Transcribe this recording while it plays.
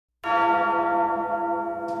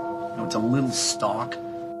It's a little stock.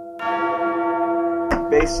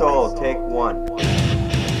 Bass solo, take one. Big old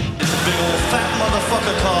fat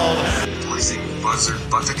motherfucker called. What is it, buzzard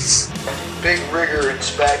buttocks? Big rigger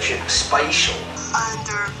inspection, spatial.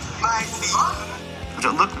 Under my feet.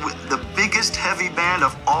 To look with the biggest heavy band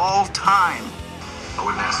of all time. I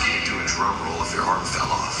wouldn't ask you to do a drum roll if your arm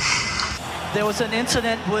fell off. There was an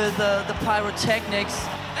incident with the pyrotechnics.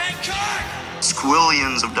 Hey, cut!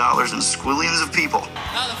 Squillions of dollars and squillions of people.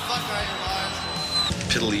 How the fuck are you, Lars?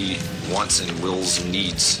 Piddly wants and wills and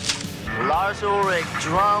needs. Lars Ulrich,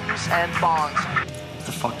 drums and bongs. What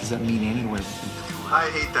the fuck does that mean anyway?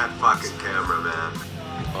 I hate that fucking camera, man.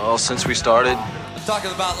 Well, since we started, I'm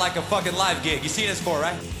talking about like a fucking live gig. You see this for,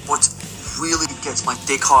 right? What really gets my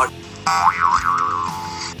dick hard?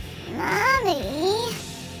 Mommy,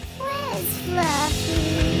 where's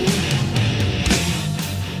Fluffy?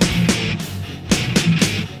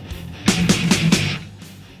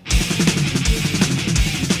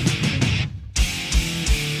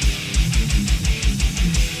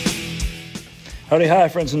 Howdy, hi,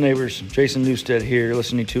 friends and neighbors. Jason Newstead here,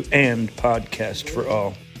 listening to And Podcast for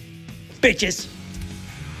All. Bitches!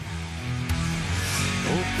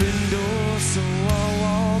 Open door so I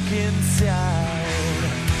walk inside.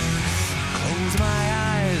 Close my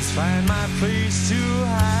eyes, find my place to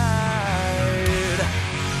hide.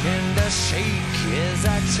 And I shake as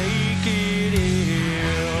I take it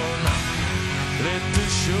in. Let the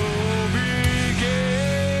show begin.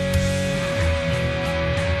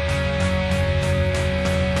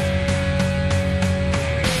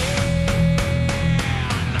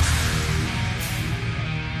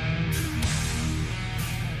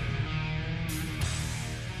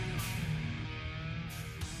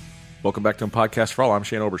 Welcome back to Podcast for All. I'm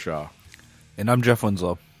Shane Obershaw. And I'm Jeff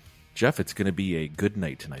Winslow. Jeff, it's going to be a good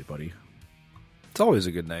night tonight, buddy. It's always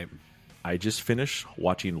a good night. I just finished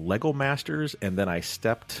watching Lego Masters, and then I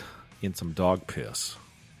stepped in some dog piss.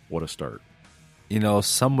 What a start. You know,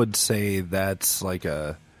 some would say that's like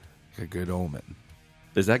a good omen.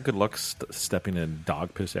 Is that good luck stepping in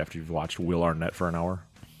dog piss after you've watched Will Arnett for an hour?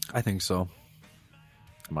 I think so.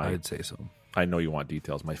 I'd say so. I know you want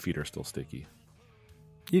details. My feet are still sticky.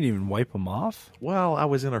 You didn't even wipe them off? Well, I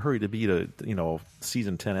was in a hurry to beat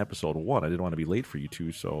season 10, episode 1. I didn't want to be late for you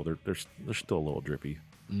two, so they're still a little drippy.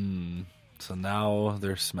 So now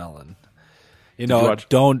they're smelling. You know,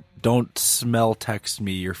 don't smell text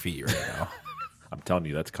me your feet right now. I'm telling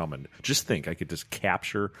you, that's coming. Just think, I could just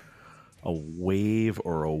capture a wave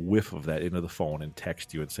or a whiff of that into the phone and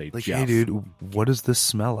text you and say, like, Jeff, hey, dude, what does this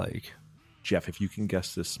smell like? Jeff, if you can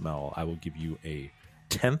guess this smell, I will give you a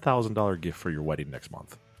 $10,000 gift for your wedding next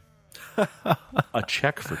month. A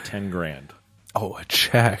check for $10,000. Oh, a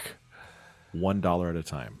check. $1 at a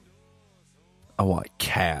time. I want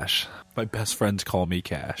cash. My best friends call me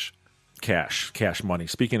cash. Cash money.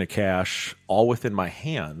 Speaking of cash, all within my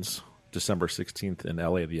hands, December 16th in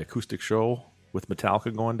LA, the acoustic show with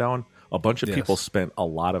Metallica going down. A bunch of people spent a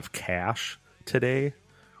lot of cash today,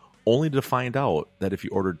 only to find out that if you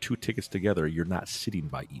ordered 2 tickets together, you're not sitting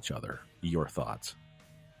by each other. Your thoughts?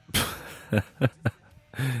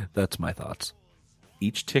 That's my thoughts.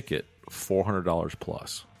 Each ticket, $400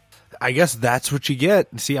 plus. I guess that's what you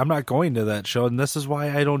get. See, I'm not going to that show, and this is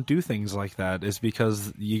why I don't do things like that, is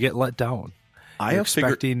because you get let down. You're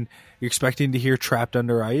expecting to hear Trapped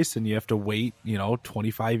Under Ice, and you have to wait,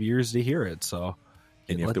 25 years to hear it. So,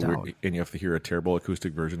 and you have to hear a terrible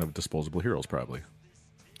acoustic version of Disposable Heroes, probably.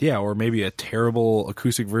 Yeah, or maybe a terrible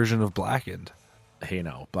acoustic version of Blackened. Hey,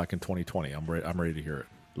 now Blackened 2020. I'm ready to hear it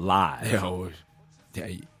live. Yeah,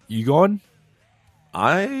 you going?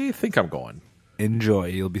 I think I'm going. Enjoy.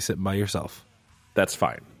 You'll be sitting by yourself. That's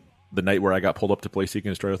fine. The night where I got pulled up to play Seek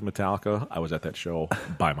and Destroy with Metallica, I was at that show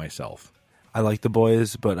by myself. I like the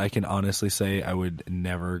boys, but I can honestly say I would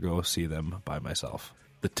never go see them by myself.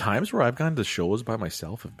 The times where I've gone to shows by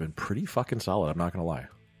myself have been pretty fucking solid, I'm not going to lie.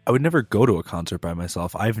 I would never go to a concert by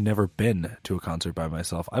myself. I've never been to a concert by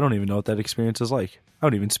myself. I don't even know what that experience is like. I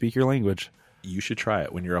don't even speak your language. You should try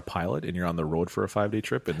it. When you're a pilot and you're on the road for a 5-day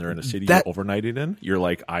trip and they're in a city you're overnighting in, you're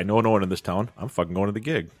like, I know no one in this town. I'm fucking going to the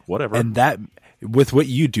gig. Whatever. And that, with what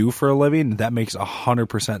you do for a living, that makes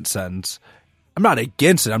 100% sense. I'm not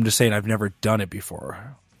against it. I'm just saying I've never done it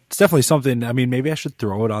before. It's definitely something, maybe I should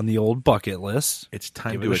throw it on the old bucket list. It's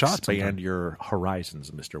time to expand your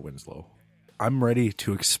horizons, Mr. Winslow. I'm ready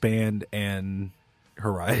to expand and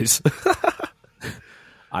horizon.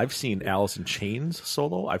 I've seen Alice in Chains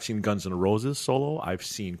solo. I've seen Guns N' Roses solo. I've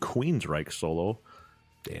seen Queensryche solo.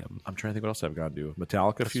 Damn. I'm trying to think what else I've got to do.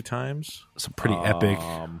 Metallica a few times. Some pretty epic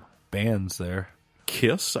bands there.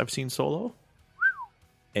 Kiss I've seen solo.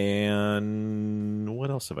 And what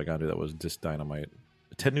else else have I got to do that was just dynamite?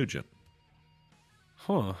 Ted Nugent.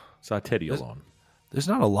 Huh. Saw Teddy alone. There's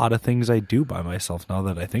not a lot of things I do by myself now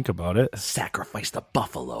that I think about it. Sacrifice the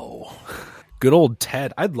buffalo. Good old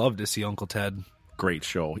Ted. I'd love to see Uncle Ted. Great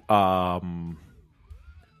show.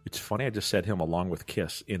 It's funny I just said him along with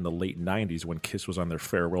Kiss in the late 90s when Kiss was on their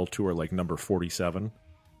farewell tour, like number 47.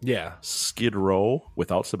 Yeah. Skid Row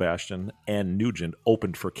without Sebastian and Nugent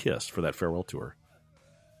opened for Kiss for that farewell tour.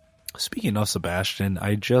 Speaking of Sebastian,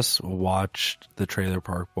 I just watched the Trailer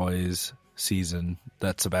Park Boys season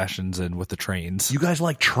that Sebastian's in with the trains. You guys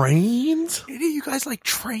like trains? You guys like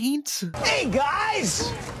trains? Hey, guys!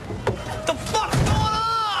 What the fuck's going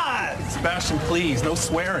on? Sebastian, please, no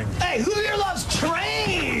swearing. Hey, who here loves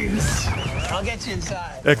trains? I'll get you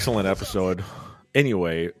inside. Excellent episode.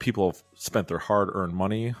 Anyway, people have spent their hard-earned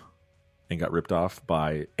money and got ripped off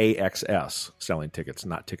by AXS selling tickets,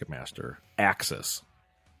 not Ticketmaster. Axis.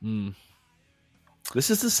 This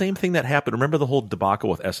is the same thing that happened. Remember the whole debacle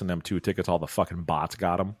with S&M2 tickets? All the fucking bots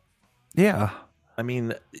got them. Yeah. I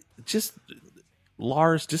mean,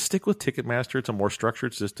 Lars, just stick with Ticketmaster. It's a more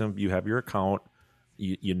structured system. You have your account.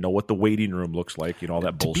 You know what the waiting room looks like. You know all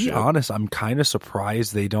that bullshit. To be honest, I'm kind of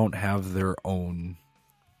surprised they don't have their own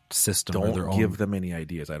system. Don't give them any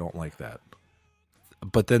ideas. I don't like that.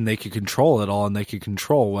 But then they could control it all, and they could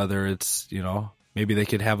control whether it's, maybe they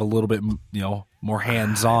could have a little bit, more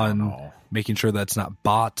hands-on, making sure that's not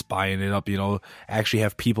bots buying it up, actually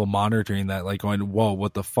have people monitoring that, like going, whoa,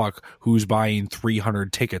 what the fuck? Who's buying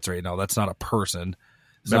 300 tickets right now? That's not a person.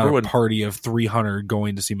 It's not a party of 300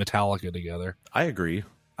 going to see Metallica together. I agree.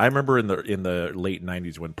 I remember in the late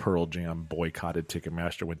 90s when Pearl Jam boycotted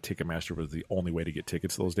Ticketmaster when Ticketmaster was the only way to get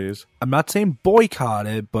tickets those days. I'm not saying boycott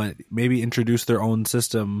it, but maybe introduce their own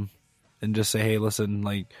system and just say, hey, listen,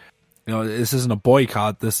 this isn't a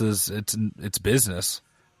boycott. It's business.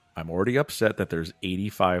 I'm already upset that there's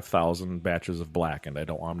 85,000 batches of Blackened. I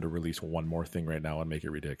don't want them to release one more thing right now and make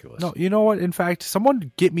it ridiculous. No, you know what? In fact,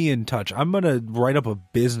 someone get me in touch. I'm gonna write up a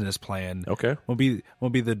business plan. Okay, we'll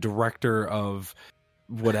be the director of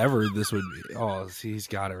whatever this would be. Oh, see, he's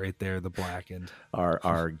got it right there. The Blackened.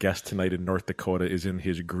 Our guest tonight in North Dakota is in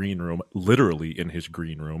his green room, literally in his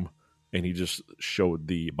green room, and he just showed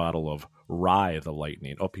the bottle of Rye the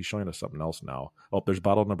Lightning. Oh, he's showing us something else now. Oh, there's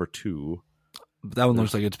bottle number 2. That one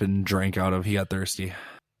looks like it's been drank out of. He got thirsty.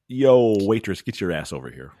 Yo, waitress, get your ass over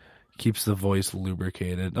here. Keeps the voice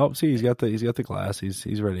lubricated. Oh, see, he's got the glass.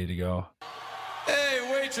 He's ready to go. Hey,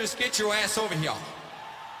 waitress, get your ass over here.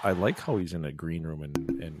 I like how he's in a green room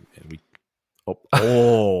and we.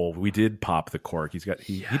 We did pop the cork.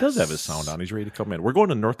 He does have his sound on. He's ready to come in. We're going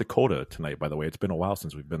to North Dakota tonight, by the way. It's been a while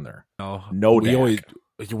since we've been there.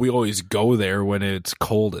 We always go there when it's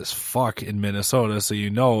cold as fuck in Minnesota, so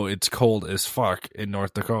it's cold as fuck in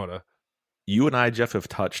North Dakota. You and I, Jeff, have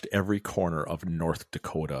touched every corner of North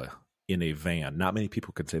Dakota in a van. Not many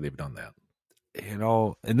people could say they've done that.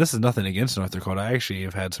 And this is nothing against North Dakota. I actually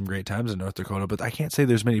have had some great times in North Dakota, but I can't say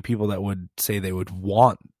there's many people that would say they would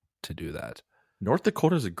want to do that. North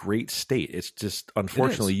Dakota is a great state. It's just,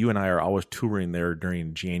 unfortunately, you and I are always touring there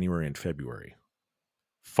during January and February.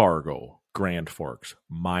 Fargo, Grand Forks,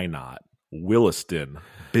 Minot, Williston,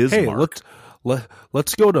 Bismarck. Hey,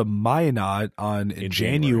 let's go to Minot on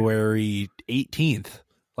January 18th.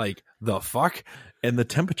 Like, the fuck? And the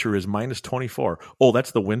temperature is minus 24. Oh, that's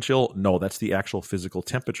the wind chill? No, that's the actual physical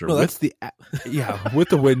temperature. No, with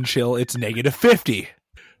the wind chill, it's negative 50.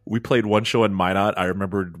 We played one show in Minot. I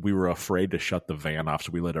remember we were afraid to shut the van off,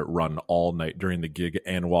 so we let it run all night during the gig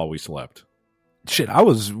and while we slept. Shit,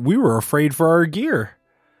 we were afraid for our gear.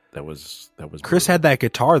 That was Chris brutal. Had that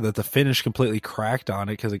guitar that the finish completely cracked on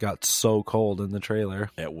it because it got so cold in the trailer.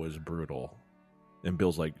 It was brutal. And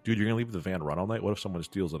Bill's like, dude, you're going to leave the van run all night? What if someone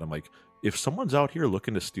steals it? I'm like, if someone's out here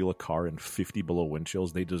looking to steal a car in 50 below wind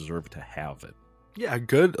chills, they deserve to have it. Yeah,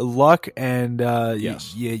 good luck, and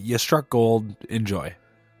yes. you struck gold. Enjoy.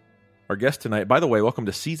 Our guest tonight, by the way, welcome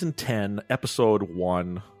to Season 10, Episode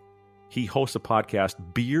 1. He hosts a podcast,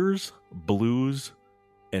 Beers, Blues,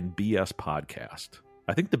 and BS Podcast.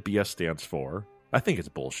 I think the BS stands for, I think it's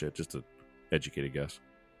bullshit, just an educated guess.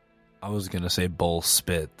 I was going to say bull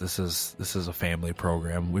spit. This is a family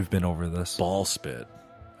program. We've been over this. Ball spit.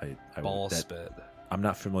 Spit. I'm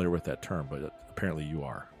not familiar with that term, but apparently you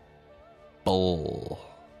are. Bull.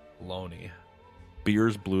 Loney.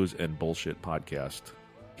 Beers, Blues, and Bullshit Podcast.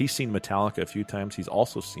 He's seen Metallica a few times. He's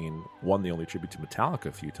also seen One the Only Tribute to Metallica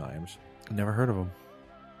a few times. Never heard of him.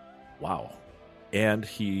 Wow. And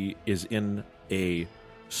he is in a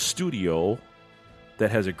studio that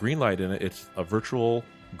has a green light in it. It's a virtual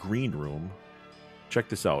green room. Check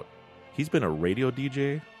this out. He's been a radio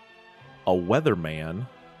DJ, a weatherman,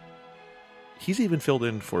 He's even filled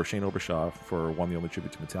in for Shane Obershaw for One the Only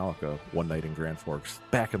Tribute to Metallica one night in Grand Forks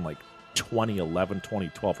back in like 2011,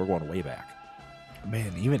 2012. We're going way back.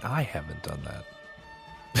 Man, even I haven't done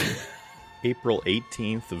that. April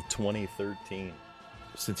 18th of 2013.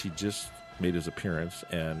 Since he just made his appearance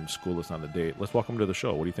and school us on the date, let's welcome him to the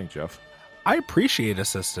show. What do you think, Jeff? I appreciate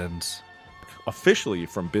assistance. Officially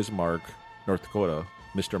from Bismarck, North Dakota,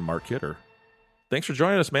 Mr. Mark Kidder. Thanks for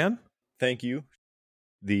joining us, man. Thank you.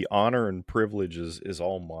 The honor and privilege is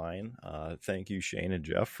all mine. Thank you, Shane and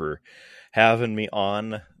Jeff, for having me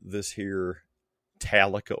on this here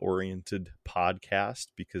Talica-oriented podcast,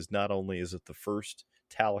 because not only is it the first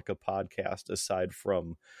Talica podcast aside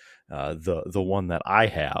from the one that I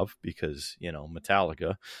have, because,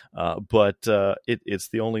 Metallica, but it's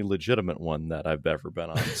the only legitimate one that I've ever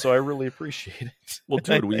been on. So I really appreciate it. Well,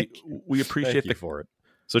 dude, we appreciate for it.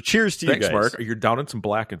 So cheers to you guys. Thanks, Mark. You're down in some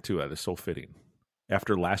blackened too. That is so fitting.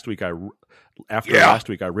 After last week, I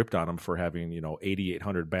ripped on them for having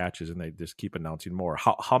 8,800 batches, and they just keep announcing more.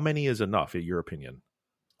 How many is enough, in your opinion?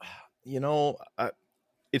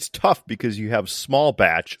 It's tough because you have small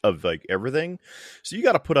batch of like everything, so you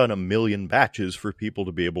got to put on 1 million batches for people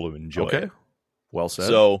to be able to enjoy it. Well said.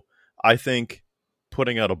 So I think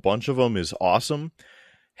putting out a bunch of them is awesome.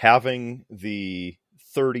 Having the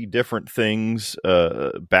 30 different things,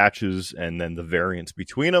 batches, and then the variants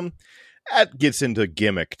between them, that gets into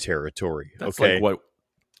gimmick territory. That's okay, like what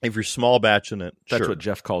if you're small batching it. That's sure. what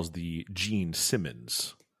Jeff calls the Gene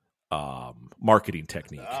Simmons marketing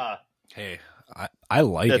technique. Hey, I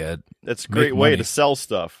like it. That's a great way to sell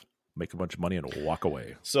stuff. Make a bunch of money and walk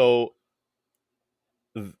away. So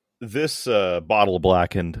this bottle of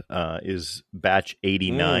Blackened is batch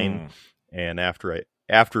 89, and after it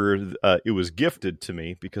was gifted to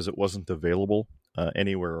me because it wasn't available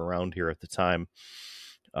anywhere around here at the time,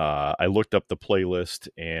 I looked up the playlist,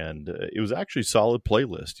 and it was actually a solid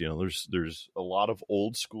playlist. There's a lot of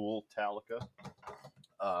old school Metallica,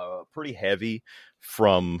 pretty heavy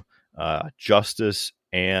from Justice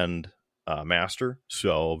and Master.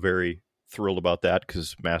 So very thrilled about that,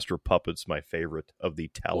 because Master of Puppets my favorite of the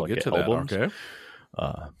Metallica we'll get to albums. That,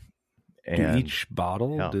 okay. Do each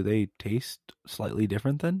bottle, do they taste slightly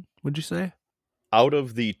different then, would you say? Out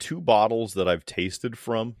of the 2 bottles that I've tasted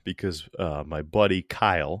from, because my buddy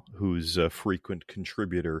Kyle, who's a frequent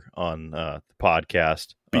contributor on the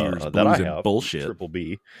podcast, Beers, that booze, I have, and bullshit. Triple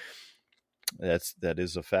B, that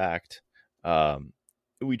is a fact.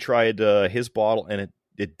 We tried his bottle, and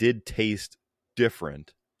it did taste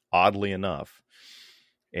different, oddly enough.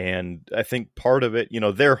 And I think part of it,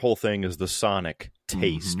 their whole thing is the sonic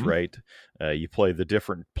taste, right? You play the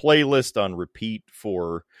different playlist on repeat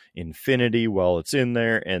for infinity while it's in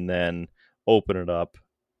there, and then open it up,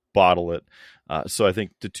 bottle it. So I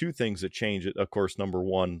think the 2 things that change it, of course, number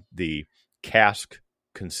one, the cask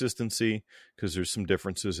consistency, because there's some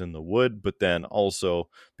differences in the wood, but then also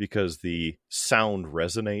because the sound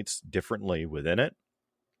resonates differently within it.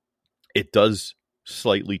 It does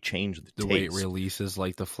slightly change the taste. Way it releases,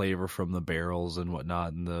 like the flavor from the barrels and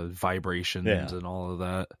whatnot, and the vibrations and all of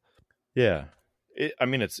that. Yeah.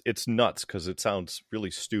 It's nuts because it sounds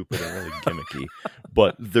really stupid and really gimmicky,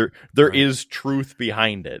 but there is truth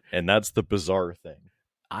behind it, and that's the bizarre thing.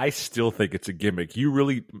 I still think it's a gimmick. You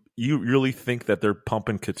really think that they're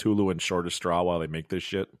pumping Cthulhu and Shortest Straw while they make this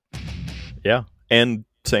shit? Yeah, and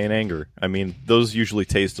Saint Anger. Those usually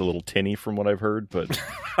taste a little tinny from what I've heard, but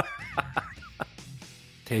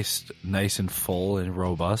taste nice and full and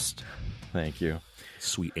robust. Thank you.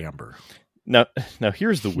 Sweet amber. Now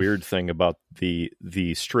here's the weird thing about the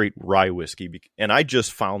straight rye whiskey, and I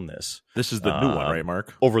just found this. This is the new one, right,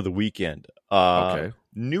 Mark? Over the weekend. Okay.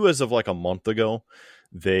 New as of like a month ago.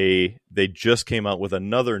 They just came out with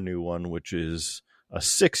another new one, which is a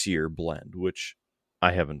 6-year blend, which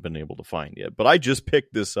I haven't been able to find yet. But I just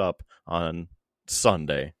picked this up on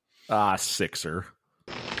Sunday. Sixer.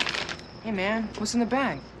 Hey, man, what's in the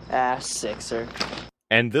bag? Sixer.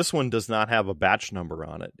 And this one does not have a batch number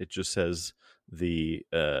on it. It just says the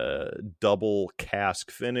double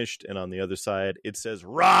cask finished, and on the other side, it says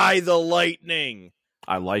Rye the Lightning.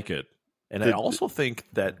 I like it. And I also think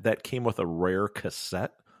that came with a rare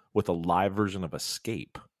cassette with a live version of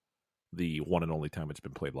Escape, the one and only time it's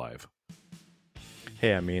been played live.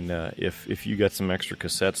 Hey, if you got some extra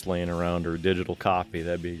cassettes laying around or a digital copy,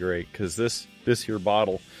 that'd be great. Because this here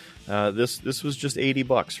bottle, this was just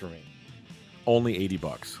 $80 for me. Only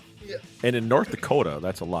 $80. Yeah. And in North Dakota,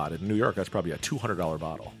 that's a lot. In New York, that's probably a $200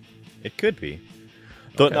 bottle. It could be.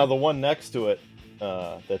 Okay. Now the one next to it,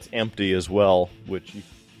 that's empty as well, which you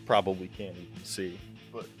probably can't even see.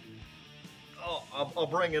 But I'll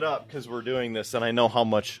bring it up because we're doing this, and I know how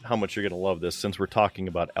much you're going to love this since we're talking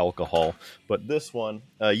about alcohol. But this one,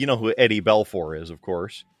 you know who Eddie Belfour is, of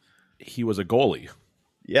course. He was a goalie.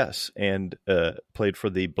 Yes, and played for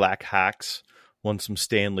the Black Hawks, won some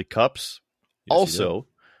Stanley Cups. Yes, also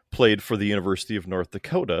played for the University of North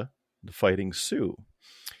Dakota, the Fighting Sioux.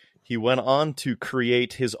 He went on to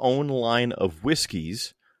create his own line of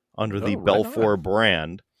whiskeys under the Belfour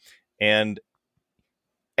brand, and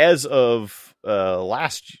as of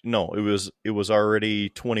it was already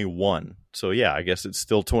 21. So yeah, I guess it's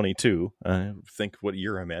still 22. I think what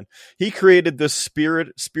year I'm in. He created this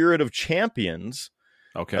Spirit of Champions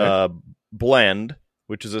blend,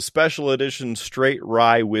 which is a special edition straight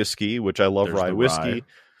rye whiskey, which I love. There's rye whiskey.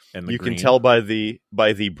 And you can tell by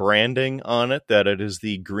the branding on it that it is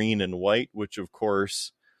the green and white, which of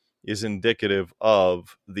course is indicative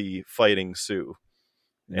of the Fighting Sioux.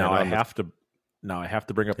 Now I have to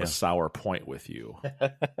bring up a sour point with you.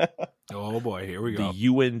 Oh boy, here we go.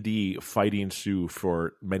 The UND Fighting Sioux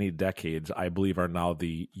for many decades, I believe, are now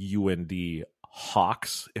the UND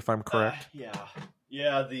Hawks, if I'm correct.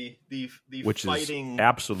 Yeah. The which fighting, is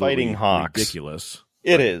absolutely fighting Hawks. Ridiculous.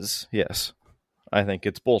 It is. Yes, I think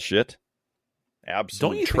it's bullshit. Absolute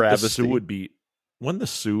Don't you travesty. think the Sioux would be? Wouldn't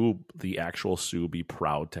the actual Sioux, be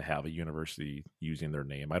proud to have a university using their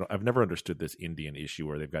name? I've never understood this Indian issue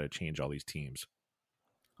where they've got to change all these teams.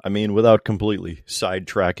 I mean, without completely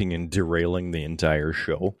sidetracking and derailing the entire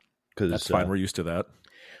show, because that's fine. We're used to that.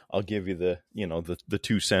 I'll give you the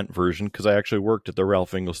 2-cent version because I actually worked at the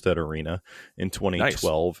Ralph Engelstad Arena in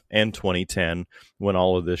 2012 and 2010 when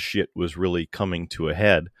all of this shit was really coming to a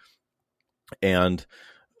head, and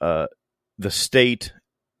the state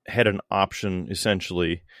had an option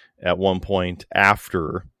essentially at one point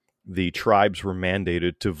after the tribes were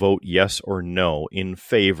mandated to vote yes or no in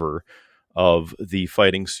favor of the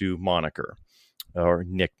Fighting Sioux moniker or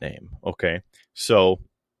nickname. Okay. So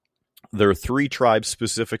there are 3 tribes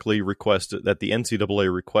specifically requested that the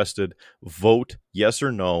NCAA requested vote yes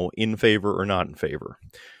or no in favor or not in favor.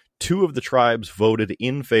 2 of the tribes voted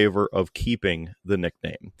in favor of keeping the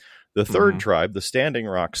nickname. The third tribe, the Standing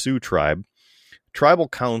Rock Sioux tribe, Tribal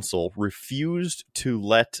Council refused to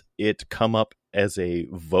let it come up as a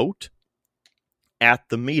vote at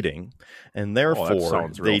the meeting, and therefore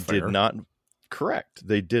they did not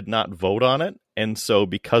vote on it. And so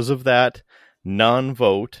because of that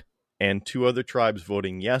non-vote and 2 other tribes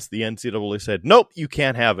voting yes, the NCAA said, nope, you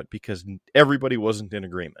can't have it because everybody wasn't in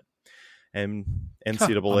agreement. And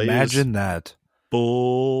NCAA imagine that.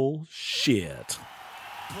 Bullshit.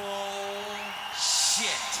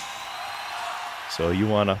 So you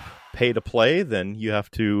want to pay to play, then you have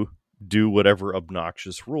to do whatever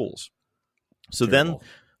obnoxious rules. So then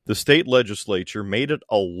the state legislature made it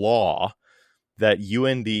a law that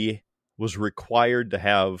UND was required to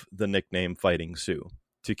have the nickname Fighting Sioux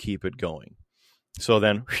to keep it going. So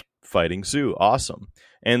then Fighting Sioux, awesome.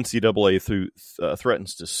 NCAA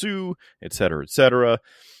threatens to sue, et cetera,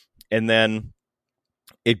 and then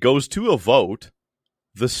it goes to a vote.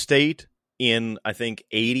 The state in, I think,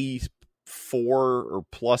 84 or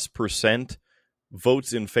plus %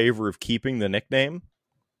 votes in favor of keeping the nickname.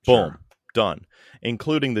 Boom, done.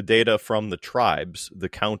 Including the data from the tribes, the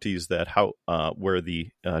counties that where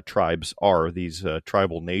the tribes are, these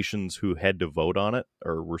tribal nations who had to vote on it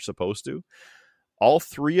or were supposed to. All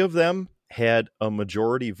 3 of them had a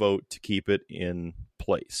majority vote to keep it in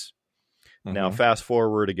place. Mm-hmm. Now, fast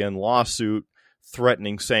forward again, lawsuit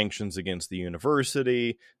threatening sanctions against the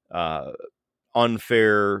university,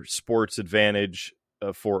 unfair sports advantage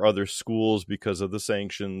for other schools because of the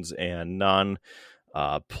sanctions, and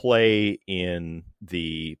non-play in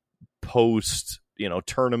the post,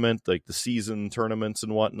 tournament, like the season tournaments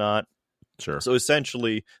and whatnot. Sure. So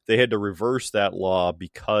essentially, they had to reverse that law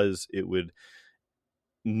because it would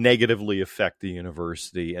negatively affect the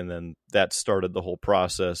university, and then that started the whole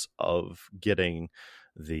process of getting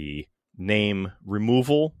the name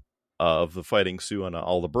removal of the Fighting Sioux on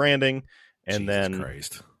all the branding, and then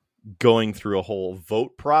going through a whole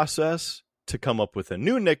vote process to come up with a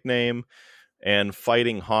new nickname. And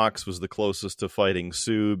Fighting Hawks was the closest to Fighting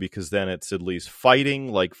Sioux because then it's at least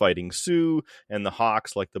fighting like Fighting Sioux, and the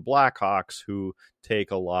Hawks like the Black Hawks, who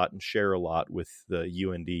take a lot and share a lot with the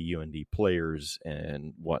UND players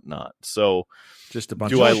and whatnot. So just a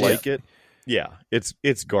bunch do of I shit. like it? Yeah,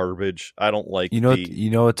 it's garbage. I don't like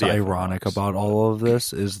what's ironic about all of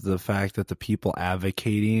this is the fact that the people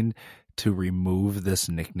advocating to remove this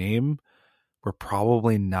nickname were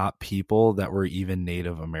probably not people that were even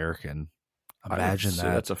Native American. Imagine that.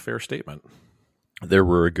 That's a fair statement. there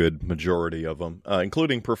were a good majority of them,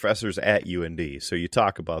 including professors at UND. So you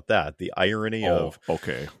talk about that, the irony of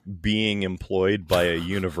being employed by a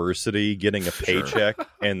university, getting a paycheck,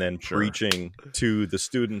 and then preaching to the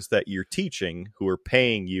students that you're teaching who are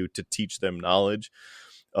paying you to teach them knowledge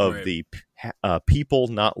of the people,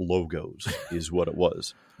 not logos, is what it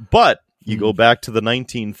was. But you go back to the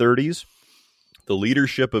 1930s, the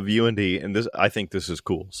leadership of UND, and this, I think this is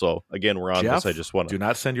cool. So again, we're on Jeff, this. I just want to do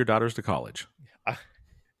not send your daughters to college.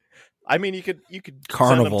 I mean, you could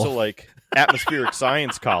Carnival. send them to like atmospheric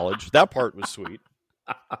science college. That part was sweet.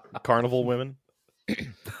 Carnival women.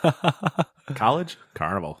 College?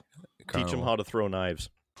 Carnival. Teach them how to throw knives.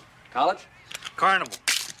 College? Carnival.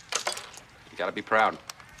 You gotta be proud.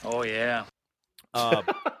 Oh, yeah.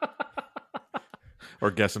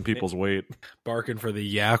 Or guessing people's weight. Barking for the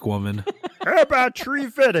yak woman. How about Tree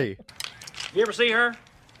Fitty? You ever see her?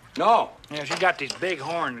 No. Yeah, she's got these big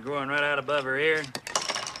horns growing right out above her ear.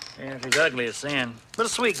 Yeah, she's ugly as sin, but a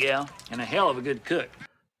sweet gal and a hell of a good cook.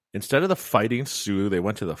 Instead of the Fighting Sioux, they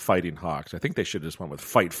went to the Fighting Hawks. I think they should have just went with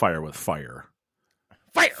Fight Fire with Fire.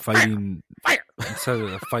 Fighting fire. Instead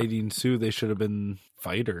of the Fighting Sioux, they should have been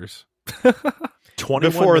fighters.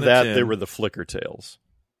 21 Before that, in, they were the Flicker Tails.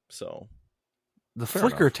 So the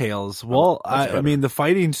Flicker Tails. Well, I mean, the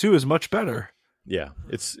Fighting Sioux is much better. Yeah,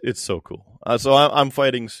 it's so cool. So I'm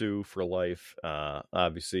Fighting Sioux for life.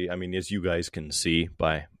 Obviously, I mean, as you guys can see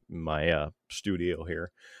by my studio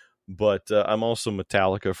here, but I'm also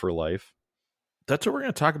Metallica for life. That's what we're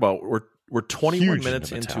going to talk about. We're 21 Huge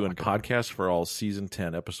minutes into into a Podcast for All Season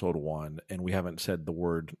 10, Episode 1, and we haven't said the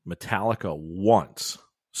word Metallica once.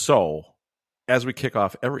 So, as we kick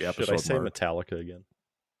off every episode, should I say Metallica again?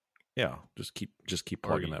 Yeah, just keep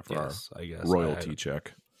plugging that for our I royalty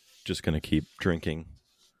check. Just going to keep drinking.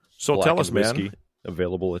 So black tell us, and whiskey, man.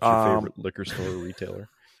 Available at your favorite liquor store or retailer.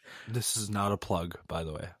 This is not a plug, by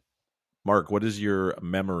the way. Mark, what is your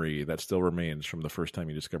memory that still remains from the first time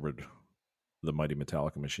you discovered the mighty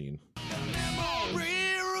Metallica machine?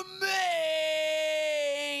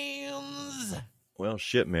 Well,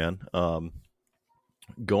 shit, man.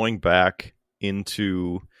 Going back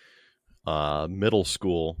into middle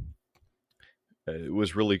school, it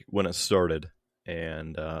was really when it started.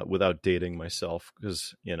 And without dating myself,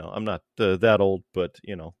 because, you know, I'm not that old, but,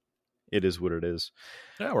 you know, it is what it is.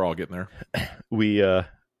 Yeah, we're all getting there. We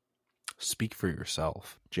speak for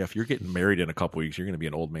yourself. Jeff, you're getting married in a couple weeks. You're going to be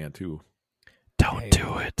an old man, too. Don't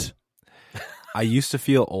do it. I used to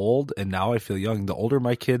feel old, and now I feel young. The older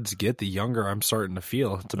my kids get, the younger I'm starting to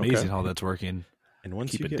feel. It's amazing how that's working. And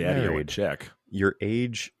once Keep you a get daddy married, in check. Your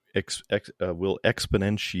age will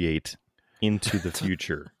exponentiate into the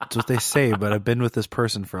future. That's what they say, but I've been with this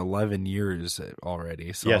person for 11 years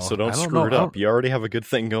already. So yeah, so don't screw know. it up. You already have a good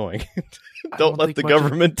thing going. Don't let the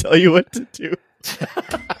government tell you what to do.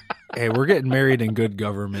 Hey, we're getting married in good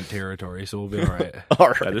government territory, so we'll be all right. All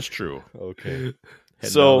right. That is true. Okay.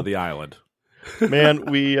 Head So- down to the island. Man,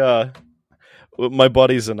 we my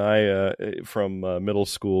buddies and I from middle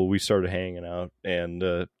school, we started hanging out, and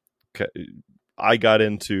I got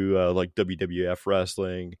into like WWF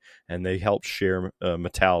wrestling, and they helped share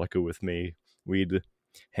Metallica with me. We'd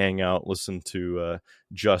hang out, listen to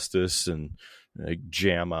Justice, and like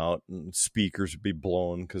jam out, and speakers would be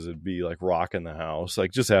blown because it'd be like rocking the house,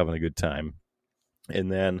 like just having a good time.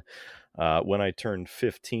 And then when I turned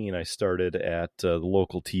 15, I started at the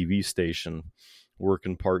local TV station,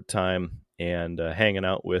 working part-time and hanging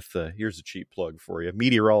out with, here's a cheap plug for you,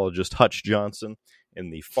 meteorologist Hutch Johnson in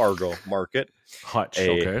the Fargo market. Hutch,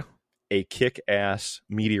 okay. A kick-ass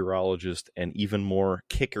meteorologist and even more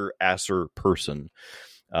kicker-asser person.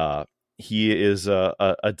 He is a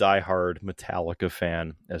diehard Metallica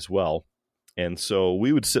fan as well. And so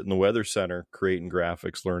we would sit in the weather center creating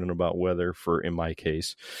graphics, learning about weather in my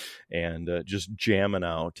case, and just jamming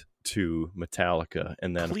out to Metallica.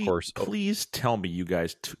 And then, of course... Please tell me you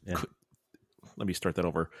guys... Let me start that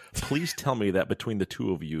over. Please tell me that between the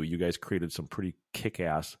two of you, you guys created some pretty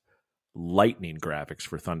kick-ass lightning graphics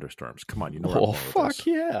for thunderstorms. Come on, you know what I'm going with fuck this.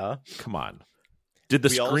 yeah. Come on. Did the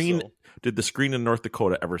screen in North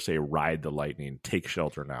Dakota ever say, ride the lightning, take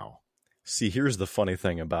shelter now? See, here's the funny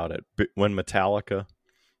thing about it. When Metallica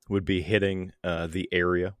would be hitting the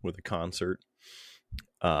area with a concert,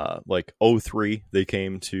 like 2003, they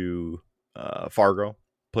came to Fargo,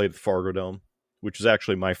 played the Fargo Dome, which is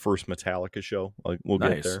actually my first Metallica show. Like, we'll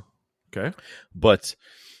get there. Okay. But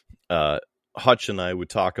Hutch and I would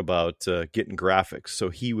talk about getting graphics. So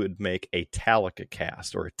he would make a Talica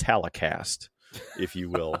cast or a Talicast if you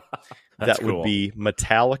will. That's that would cool. be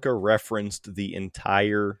Metallica referenced the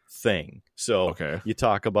entire thing. So you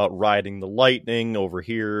talk about Riding the Lightning over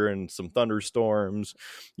here and some thunderstorms.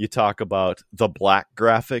 You talk about the black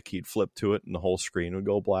graphic. He'd flip to it and the whole screen would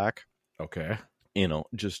go black. Okay. You know,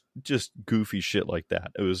 just goofy shit like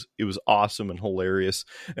that. It was awesome and hilarious.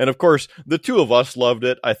 And of course, the two of us loved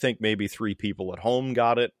it. I think maybe 3 people at home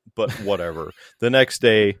got it, but whatever. The next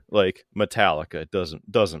day, like Metallica, it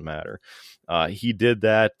doesn't matter. He did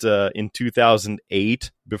that in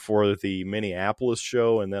 2008 before the Minneapolis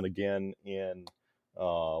show, and then again in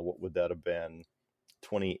what would that have been?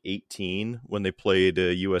 2018 when they played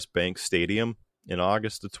US Bank Stadium in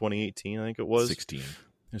August of 2018, I think it was.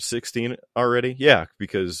 16 already? Yeah,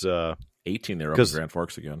 because 18 they're up in Grand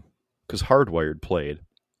Forks again. Because Hardwired played.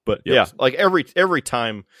 But yeah, like every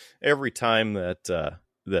time that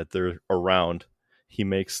they're around, he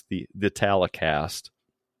makes the telecast,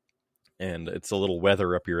 and it's a little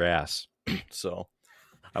weather up your ass. So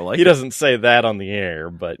I like he doesn't say that on the air,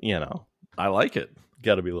 but you know, I like it.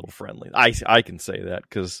 Got to be a little friendly. I can say that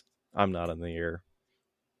because I'm not on the air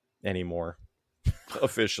anymore.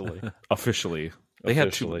 Officially. They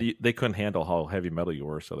had to. They couldn't handle how heavy metal you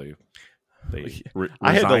were, so they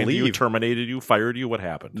I had to leave. You, terminated you, fired you. What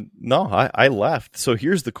happened? No, I left. So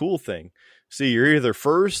here's the cool thing. See, you're either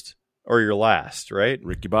first or you're last, right?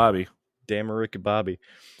 Ricky Bobby. Damn Ricky Bobby.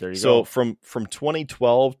 There you go. So from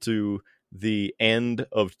 2012 to the end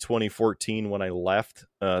of 2014, when I left,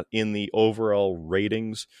 in the overall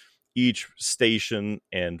ratings, each station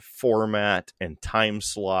and format and time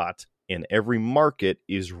slot in every market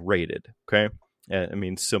is rated. Okay. I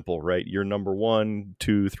mean, simple, right? You're number 1,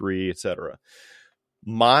 2, 3, etc.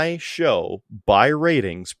 My show by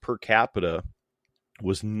ratings per capita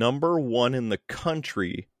was number 1 in the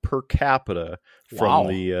country per capita from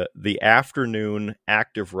the afternoon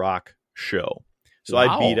active rock show. So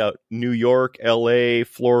I beat out New York, LA,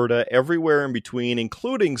 Florida, everywhere in between,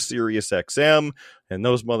 including Sirius XM, and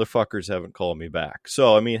those motherfuckers haven't called me back.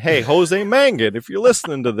 So, I mean, hey, Jose Mangan, if you're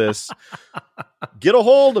listening to this, get a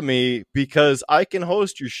hold of me because I can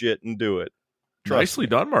host your shit and do it. Nicely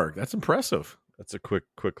done, Mark. That's impressive. That's a quick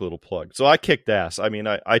little plug. So I kicked ass. I mean,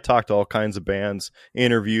 I talked to all kinds of bands,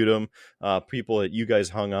 interviewed them, people that you guys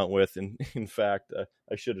hung out with. And in fact,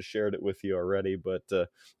 I should have shared it with you already, but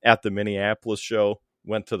at the Minneapolis show,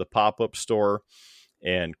 went to the pop-up store,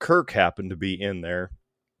 and Kirk happened to be in there.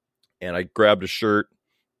 And I grabbed a shirt,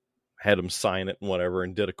 had him sign it and whatever,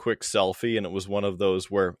 and did a quick selfie. And it was one of those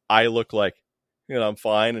where I look like, you know, I'm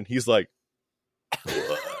fine. And he's like,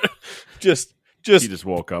 just he just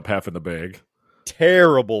woke up half in the bag.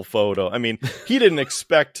 Terrible photo. I mean, he didn't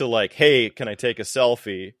expect to like, hey, can I take a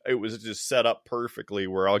selfie? It was just set up perfectly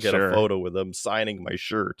where I'll get a photo with him signing my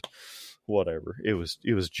shirt. Whatever. It was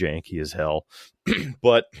janky as hell.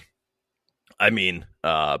 But I mean,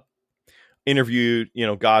 interviewed, you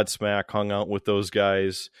know, Godsmack, hung out with those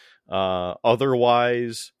guys.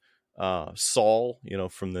 Otherwise, Saul, you know,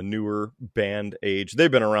 from the newer band age,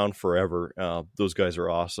 they've been around forever. Those guys are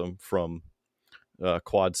awesome from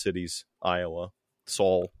Quad Cities, Iowa.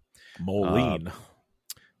 Saul Moline.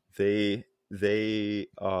 They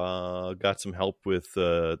got some help with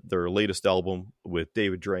their latest album with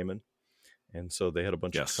David Draymond, and so they had a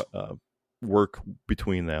bunch of work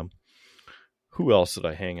between them. Who else did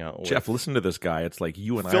I hang out with? Jeff, listen to this guy. It's like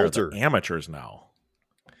you and I are the amateurs now.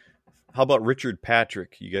 How about Richard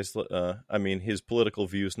Patrick? You guys, I mean, his political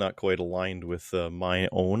views not quite aligned with my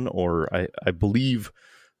own, or I believe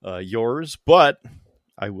yours, but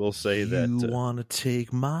I will say that you want to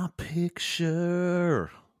take my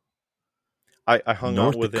picture. I hung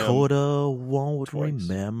out with Dakota him. Won't twice.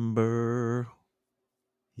 remember.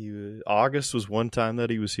 August was one time that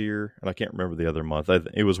he was here, and I can't remember the other month.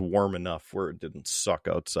 It was warm enough where it didn't suck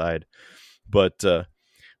outside. But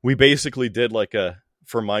we basically did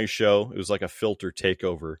for my show, it was like a filter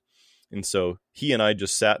takeover. And so he and I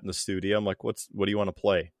just sat in the studio. I'm like, what do you want to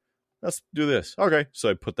play? Let's do this. Okay. So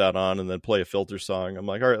I put that on and then play a filter song. I'm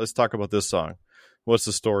like, all right, let's talk about this song. What's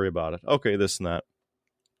the story about it? Okay, this and that.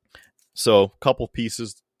 So a couple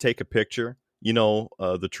pieces, take a picture. You know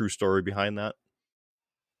the true story behind that?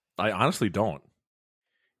 I honestly don't.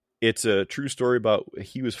 It's a true story about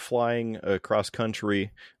he was flying across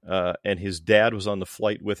country and his dad was on the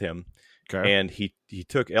flight with him. Okay. And he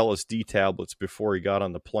took LSD tablets before he got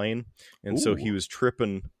on the plane. And so he was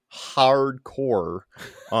tripping hardcore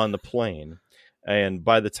on the plane. And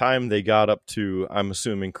by the time they got up to, I'm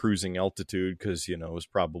assuming, cruising altitude, because, you know, it was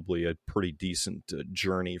probably a pretty decent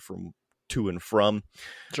journey from to and from.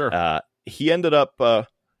 Sure. He ended up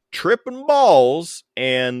tripping balls.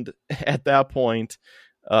 And at that point,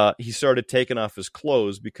 he started taking off his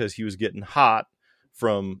clothes because he was getting hot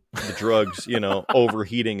from the drugs,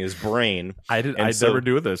 overheating his brain. I'd never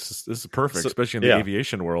do this. This is perfect, especially in the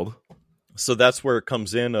aviation world. So that's where it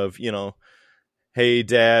comes in of, hey,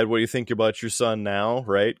 Dad, what do you think about your son now,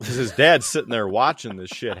 right? Because his dad's sitting there watching this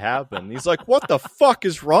shit happen. He's like, what the fuck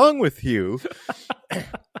is wrong with you?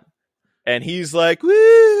 And he's like,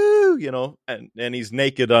 woo, and he's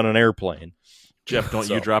naked on an airplane. Jeff, don't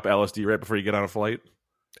you drop LSD right before you get on a flight?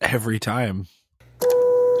 Every time.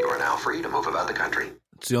 You are now free to move about the country.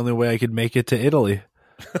 It's the only way I could make it to Italy.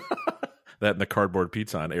 That and the cardboard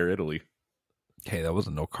pizza on Air Italy. Hey, that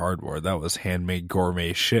wasn't no cardboard. That was handmade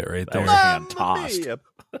gourmet shit right there. That was hand tossed.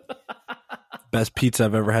 Best pizza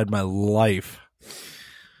I've ever had in my life.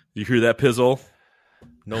 You hear that, Pizzle?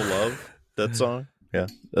 No Love, that song? Yeah.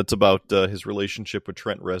 That's about his relationship with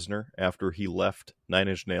Trent Reznor after he left Nine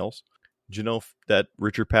Inch Nails. Did you know that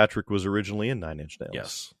Richard Patrick was originally in Nine Inch Nails?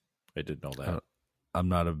 Yes, I did know that. I'm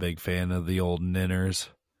not a big fan of the old Ninners.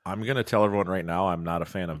 I'm going to tell everyone right now I'm not a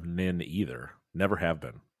fan of Nin either. Never have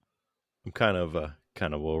been. I'm kind of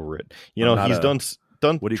over it. He's done.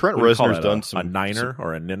 Trent Reznor's done some a niner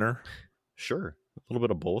or a ninner. Sure, a little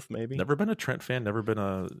bit of both, maybe. Never been a Trent fan. Never been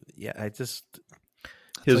a. Yeah, I just.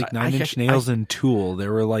 It's like Nine Inch Nails and Tool. They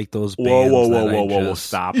were like those bands. Whoa!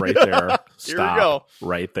 Stop right there. Here we go.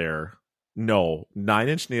 Right there. No, Nine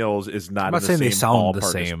Inch Nails is not. I'm not saying they sound the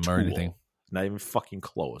same or anything. Not even fucking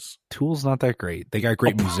close. Tool's not that great. They got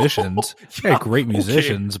great musicians. They got great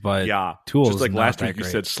musicians, but Tool's just like not last that week. great.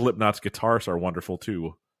 You said Slipknot's guitars are wonderful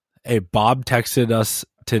too. Hey, Bob texted us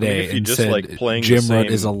today and just said like playing Jim the same Rudd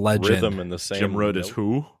is a legend. Rhythm and the same Jim Rudd is note.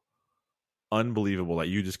 who? Unbelievable that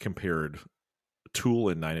you just compared Tool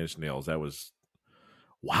and Nine Inch Nails. That was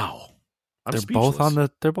wow. I'm They're speechless.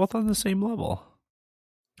 both on the same level.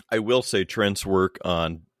 I will say Trent's work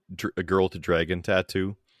on A Girl to Dragon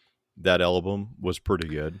Tattoo, that album was pretty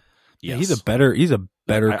good. Yeah, he's a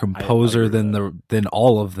better composer than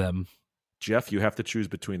all of them. Jeff, you have to choose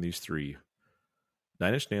between these three: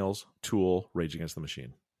 Nine Inch Nails, Tool, Rage Against the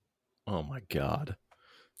Machine. Oh my god.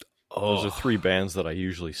 Those are three bands that I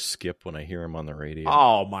usually skip when I hear them on the radio.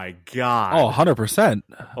 Oh my god. Oh, 100%.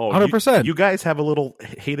 100%. You guys have a little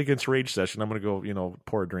hate against Rage session. I'm going to go,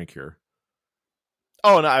 pour a drink here.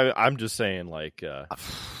 Oh, and I'm just saying like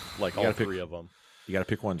all three of them. You got to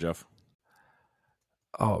pick one, Jeff.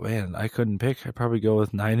 Oh man, I couldn't pick. I'd probably go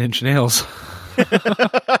with 9 Inch Nails.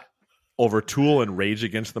 Over Tool and Rage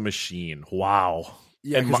Against the Machine. Wow.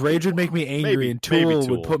 Yeah, because Rage would make me angry and Tool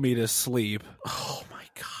would put me to sleep. Oh my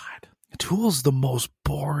god. Tool's the most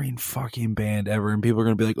boring fucking band ever, and people are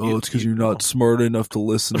going to be like, oh, it's because you're not smart enough to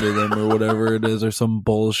listen to them or whatever it is, or some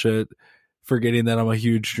bullshit. Forgetting that I'm a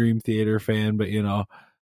huge Dream Theater fan, but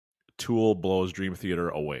Tool blows Dream Theater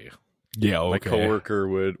away. Yeah, okay. My coworker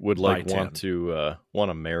would want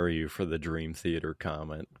to marry you for the Dream Theater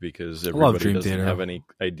comment because everybody doesn't have any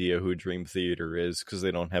idea who Dream Theater is because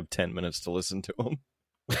they don't have 10 minutes to listen to them.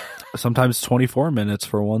 Sometimes 24 minutes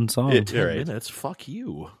for one song. 10 minutes? Fuck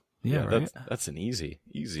you. Yeah, right? That's an easy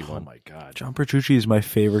one. Oh my god. John Petrucci is my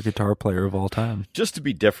favorite guitar player of all time. Just to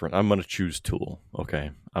be different, I'm going to choose Tool.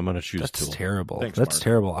 Okay, I'm going to choose Tool. That's terrible. Thanks, That's Mark.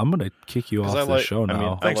 terrible. I'm going to kick you off the show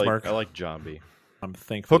now. Thanks, Mark. I like Jambi. I'm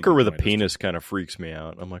thankful. Hooker with a penis kind of freaks me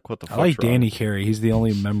out. I'm like, what the fuck? I like Danny Carey. He's the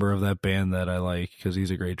only member of that band that I like because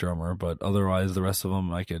he's a great drummer. But otherwise, the rest of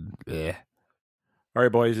them, I could. All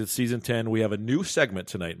right, boys. It's season 10. We have a new segment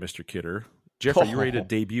tonight, Mr. Kidder. Jeff, are you ready to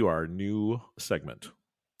debut our new segment?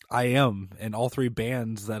 I am, and all three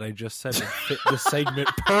bands that I just said fit the segment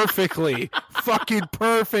perfectly. Fucking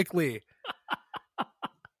perfectly.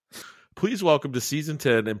 Please welcome to season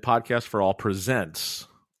 10 and Podcast for All presents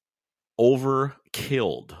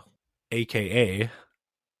Overkilled. AKA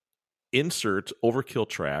insert Overkill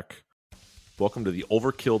track. Welcome to the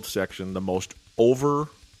Overkilled section, the most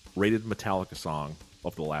overrated Metallica song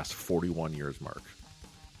of the last 41 years, Mark.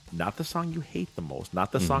 Not the song you hate the most,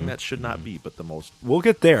 not the song that should not be, but the most We'll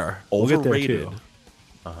get there. overrated. We'll get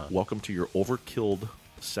there too. Welcome to your Overkilled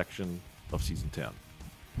section of season 10.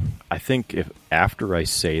 I think if after I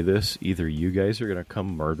say this, either you guys are going to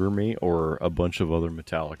come murder me or a bunch of other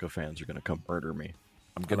Metallica fans are going to come murder me.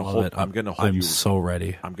 I'm going to hold you. So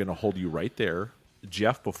ready. I'm going to hold you right there.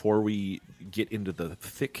 Jeff, before we get into the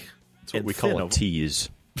thick, that's what we call a tease.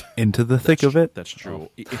 Into the thick of it? That's true.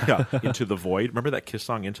 Yeah, Into the Void. Remember that Kiss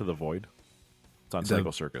song, Into the Void? It's on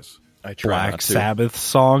Psycho Circus. Black Sabbath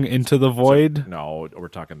song, Into the Void? No, we're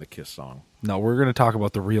talking the Kiss song. No, we're going to talk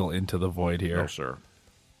about the real Into the Void here. No, sir.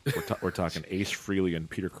 We're talking Ace Frehley and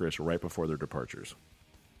Peter Criss right before their departures.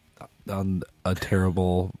 On a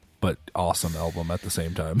terrible but awesome album at the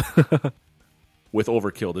same time. with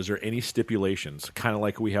Overkill, is there any stipulations? Kind of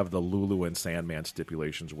like we have the Lulu and Sandman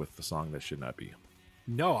stipulations with the song that should not be.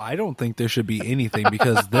 No, I don't think there should be anything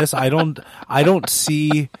because this, I don't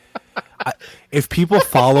see. If people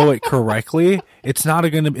follow it correctly, it's not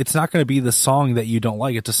gonna be the song that you don't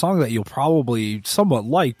like. It's a song that you'll probably somewhat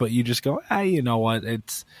like, but you just go, you know what?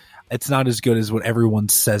 It's not as good as what everyone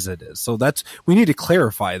says it is. So we need to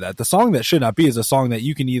clarify that the song that should not be is a song that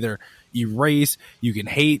you can either erase, you can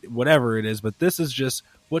hate, whatever it is. But this is just,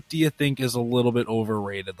 what do you think is a little bit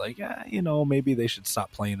overrated? Like, maybe they should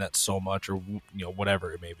stop playing that so much, or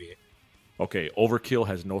whatever it may be. Okay, Overkill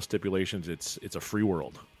has no stipulations. It's a free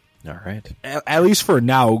world. All right. At least for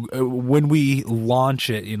now, when we launch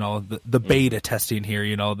it, the beta testing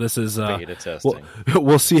here, this is beta testing.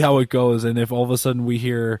 We'll see how it goes, and if all of a sudden we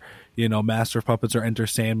hear, Master of Puppets or Enter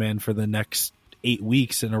Sandman for the next 8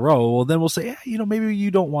 weeks in a row, well, then we'll say, maybe you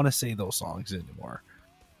don't want to say those songs anymore.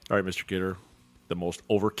 All right, Mr. Gitter, the most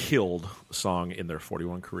overkilled song in their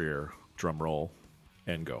 41 career, drum roll,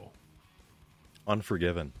 and go.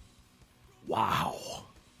 Unforgiven. Wow.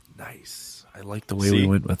 Nice. I like the way we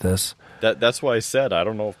went with this. That's why I said I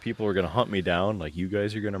don't know if people are going to hunt me down, like you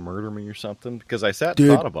guys are going to murder me or something, because I sat and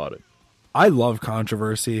thought about it. I love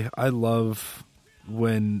controversy. I love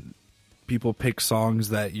when people pick songs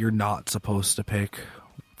that you're not supposed to pick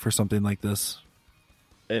for something like this.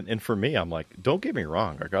 And for me, I'm like, don't get me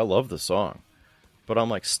wrong, like I love the song, but I'm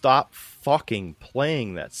like, stop fucking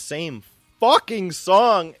playing that same fucking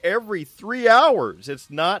song every 3 hours. It's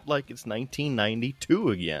not like it's 1992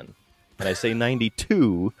 again. And I say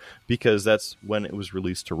 92 because that's when it was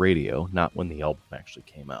released to radio, not when the album actually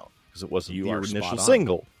came out, because it wasn't the initial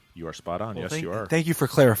single. You are spot on. Well, yes, you are. Thank you for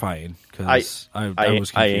clarifying, because I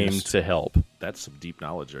was confused. I aim to help. That's some deep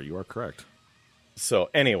knowledge there. You are correct.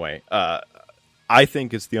 So anyway, I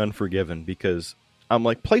think it's the Unforgiven because I'm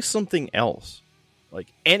like, play something else. Like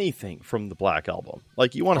anything from the Black Album.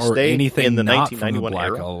 Like you want to stay in the 1991 Black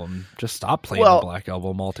era. Album. Just stop playing the Black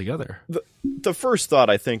Album altogether. The first thought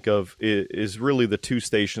I think of is really the 2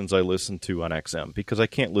 stations I listen to on XM, because I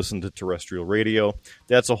can't listen to terrestrial radio.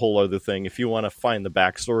 That's a whole other thing. If you want to find the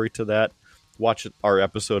backstory to that, watch our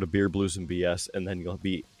episode of Beer, Blues, and BS, and then you'll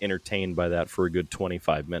be entertained by that for a good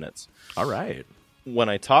 25 minutes. All right. When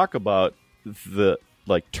I talk about the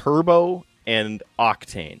Turbo and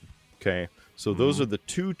Octane, okay, so those are the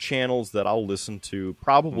 2 channels that I'll listen to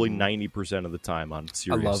probably 90% of the time on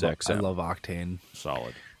Sirius XM. I love Octane.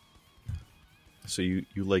 Solid. So you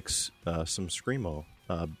like some Screamo,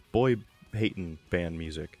 boy-hating band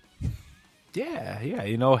music. Yeah,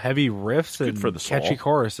 heavy riffs and for the soul. catchy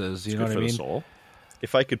choruses, you know what I mean? Soul.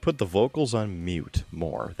 If I could put the vocals on mute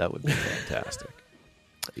more, that would be fantastic.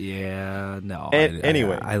 Yeah, no.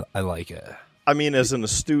 Anyway. I like it. I mean, as an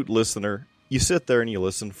astute listener, you sit there and you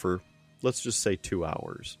listen for, let's just say, 2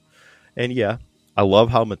 hours. And yeah, I love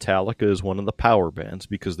how Metallica is one of the power bands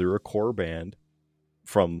because they're a core band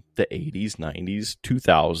from the 80s, 90s,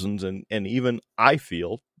 2000s, and even I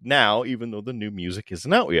feel now, even though the new music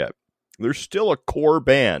isn't out yet, they're still a core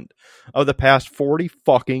band of the past 40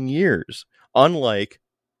 fucking years. Unlike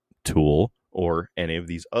Tool or any of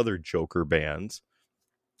these other Joker bands.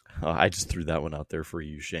 I just threw that one out there for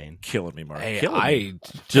you, Shane. Killing me, Mark. Hey,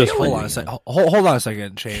 Just hold on a second. Hold on a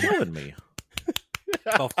second, Shane. Killing me.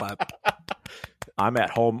 Golf clap. I'm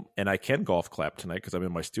at home and I can golf clap tonight because I'm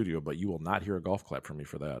in my studio, but you will not hear a golf clap from me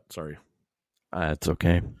for that. Sorry. That's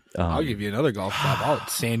okay. I'll give you another golf clap.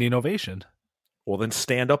 Standing ovation. Well, then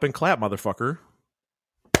stand up and clap, motherfucker.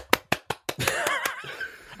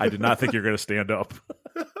 I did not think you were going to stand up.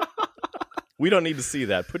 We don't need to see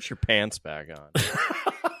that. Put your pants back on.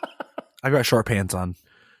 I got short pants on.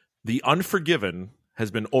 The Unforgiven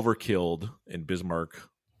has been overkilled in Bismarck,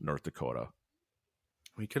 North Dakota.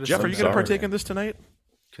 Jeff, are you going to partake in this tonight?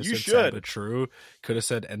 You should. But true. Could have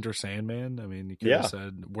said Enter Sandman. I mean, you could have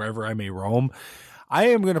said Wherever I May Roam. I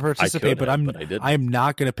am going to participate, but I'm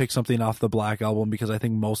not going to pick something off the Black Album because I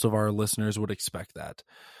think most of our listeners would expect that.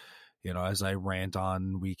 As I rant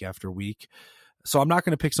on week after week. So I'm not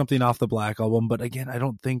going to pick something off the Black Album, but again, I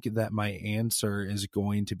don't think that my answer is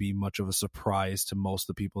going to be much of a surprise to most of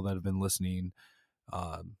the people that have been listening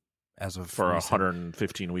as of for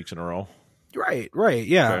 115 weeks in a row. Right,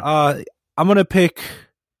 yeah. Okay. I'm gonna pick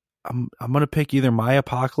either My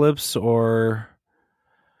Apocalypse or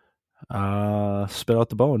Spit Out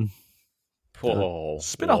the Bone.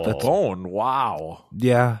 Spit Out the Bone! Wow.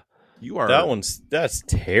 Yeah. You are that's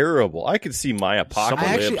terrible. I could see My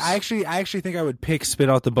Apocalypse. I actually think I would pick Spit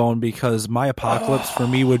Out the Bone because My Apocalypse for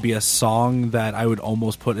me would be a song that I would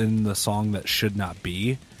almost put in the song that should not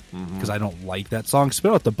be. because I don't like that song.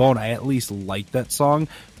 Spit Out the Bone, I at least like that song,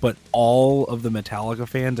 but all of the Metallica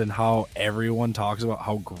fans and how everyone talks about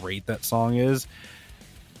how great that song is,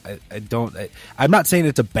 I'm not saying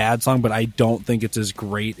it's a bad song, but I don't think it's as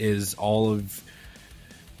great as all of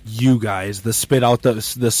you guys, the Spit Out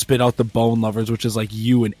the Bone lovers, which is like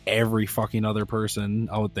you and every fucking other person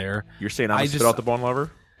out there. You're saying I'm a Spit Out the Bone lover?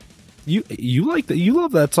 You like that? You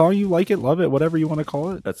love that song. You like it, love it, whatever you want to call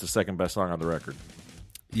it. That's the second best song on the record.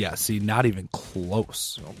 Yeah, see, not even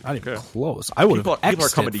close. Not even close. I would have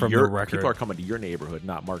X'd it from the record. People are coming to your neighborhood,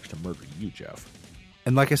 not Marks, to murder you, Jeff.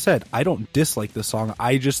 And like I said, I don't dislike the song.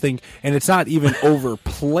 I just think, and it's not even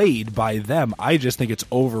overplayed by them. I just think it's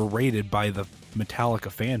overrated by the Metallica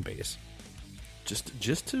fan base.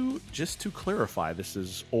 Just to clarify, this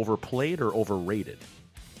is overplayed or overrated?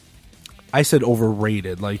 I said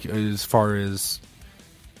overrated. Like, as far as,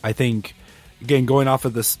 I think, again, going off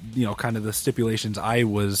of this, kind of the stipulations I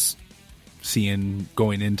was seeing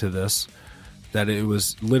going into this, that it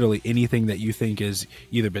was literally anything that you think is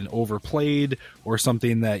either been overplayed or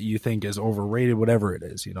something that you think is overrated, whatever it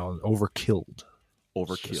is, overkilled.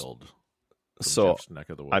 So,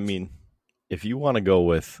 I mean, if you want to go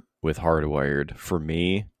with Hardwired, for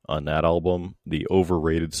me, on that album, the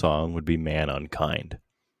overrated song would be Man Unkind.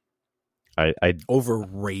 I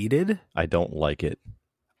overrated? I don't like it.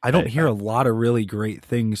 I don't hear a lot of really great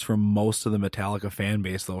things from most of the Metallica fan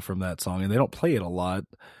base, though, from that song, and they don't play it a lot.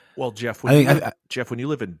 Well, Jeff, when you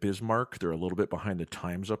live in Bismarck, they're a little bit behind the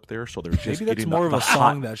times up there, so they're just maybe getting more of a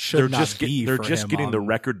song that should not be. They're just getting the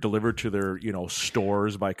record delivered to their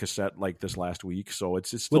stores by cassette like this last week. So it's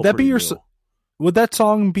still would that be your? New. Would that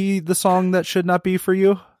song be the song that should not be for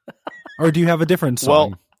you, or do you have a different song?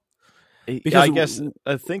 Well, because I guess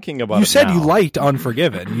thinking about you it said now, you liked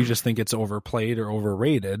Unforgiven. You just think it's overplayed or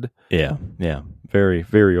overrated. Yeah, very,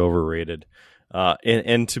 very overrated.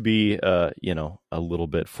 And to be, a little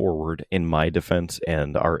bit forward in my defense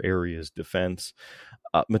and our area's defense,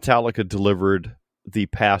 Metallica delivered the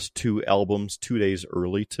past 2 albums 2 days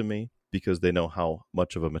early to me because they know how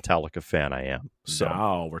much of a Metallica fan I am. So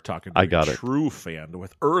now we're talking to a true fan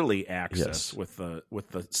with early access, with the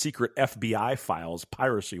secret FBI files,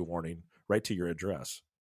 piracy warning right to your address.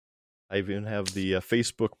 I even have the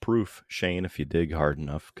Facebook proof, Shane, if you dig hard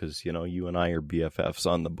enough, because, you and I are BFFs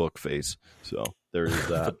on the book face. So there's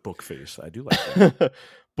that. The book face. I do like that.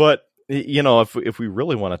 But, if we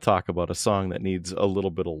really want to talk about a song that needs a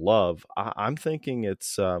little bit of love, I'm thinking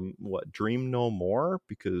it's, Dream No More?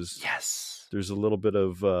 Because there's a little bit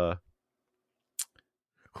of...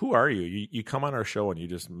 Who are you? You come on our show and you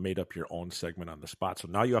just made up your own segment on the spot. So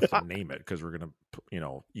now you have to name it because we're going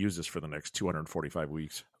to, use this for the next 245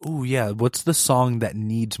 weeks. Oh, yeah. What's the song that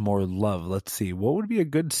needs more love? Let's see. What would be a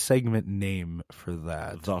good segment name for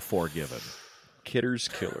that? The Forgiven. Kidder's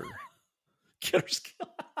Killer. Kidder's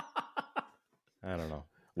Killer. I don't know.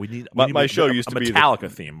 We need my show used to be a Metallica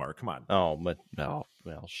theme, Mark. Come on. Oh,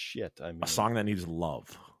 well, shit. I mean, a song that needs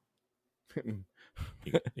love.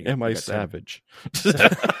 Am I savage?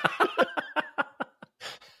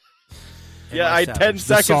 I had 10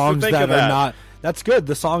 seconds to think of that. That's good.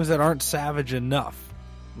 The songs that aren't savage enough,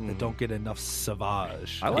 that don't get enough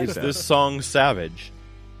savage. I like this song savage.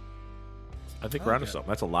 I think we're onto something.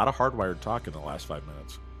 That's a lot of hardwired talk in the last 5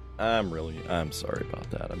 minutes. I'm sorry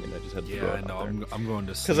about that. I mean, I just had to throw it out there. I'm going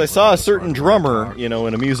to because I saw a certain drummer, in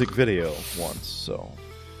a music video once. So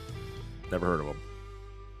never heard of him.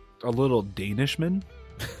 A little Danishman.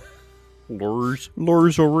 Lars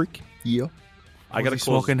Ulrich. Yeah. I got to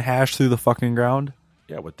smoking hash through the fucking ground.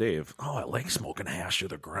 Yeah, with Dave. Oh, I like smoking hash through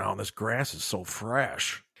the ground. This grass is so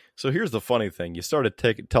fresh. So here's the funny thing. You started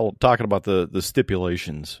talking about the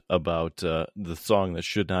stipulations about the song that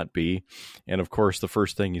should not be. And, of course, the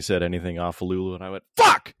first thing you said, anything off of Lulu, and I went,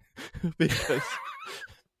 fuck! Because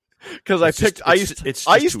I picked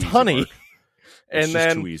Iced Honey. Mark. And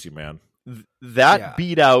then too easy, man. That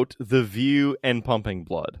beat out The View and Pumping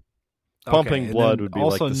Blood. Pumping Blood would be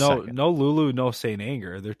also like the second. No Lulu, no Saint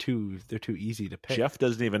Anger. They're too easy to pick. Jeff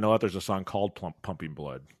doesn't even know that there's a song called Pumping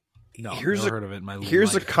Blood. No, I've never heard of it in my life.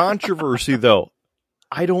 Here's a controversy, though.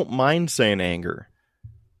 I don't mind Saint Anger.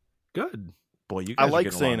 Good. Boy, you guys like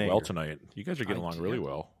are getting along well tonight. You guys are getting along really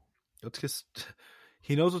well. That's because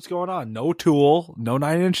he knows what's going on. No Tool, no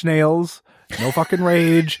 9 Inch Nails, no fucking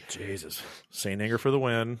Rage. Jesus. Saint Anger for the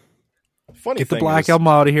win. Funny Get thing the Black is, Album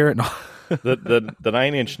out of here. No. the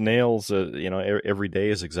 9 Inch Nails, every day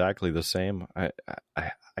is exactly the same.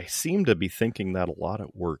 I seem to be thinking that a lot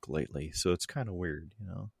at work lately, so it's kind of weird,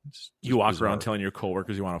 You walk around telling your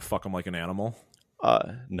coworkers you want to fuck them like an animal?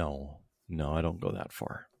 No, I don't go that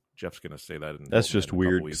far. Jeff's gonna say that. That's just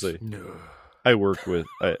weird. No. I work with.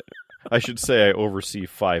 I should say I oversee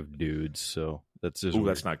 5 dudes. So that's just. Ooh,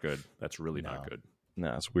 that's not good. That's really not good.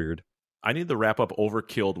 Nah, it's weird. I need to wrap up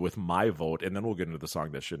Overkilled with my vote, and then we'll get into the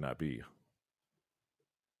song that should not be.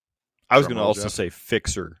 I was going to also say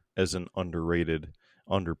Fixer as an underrated,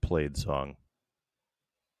 underplayed song.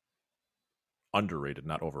 Underrated,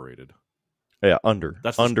 not overrated. Yeah, under.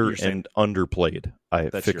 That's under and underplayed.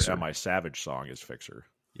 That's Fixer. your M.I. Savage song is Fixer.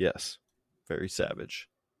 Yes. Very savage.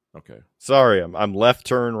 Okay. Sorry, I'm left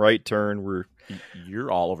turn, right turn.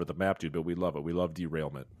 You're all over the map, dude, but we love it. We love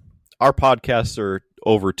derailment. Our podcasts are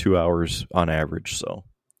over 2 hours on average, so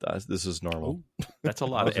this is normal. That's a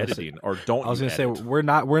lot of editing. Or don't. I was going to say we're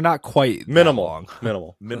not quite minimal. Long.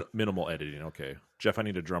 Minimal. Minimal editing. Okay, Jeff, I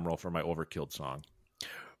need a drum roll for my Overkilled song.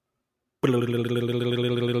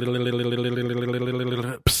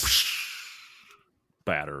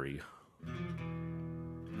 Battery.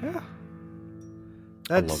 Yeah.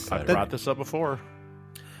 I brought this up before.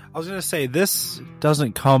 I was going to say, this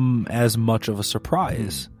doesn't come as much of a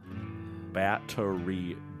surprise.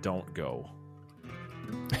 Battery, don't go.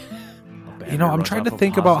 I'm trying to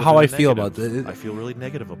think about how I feel about this. I feel really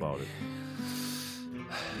negative about it.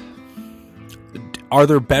 Are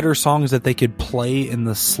there better songs that they could play in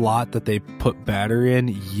the slot that they put Battery in?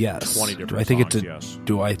 Yes. 20 different do I think songs, yes. Yes.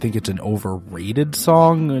 Do I think it's an overrated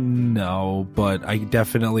song? No, but I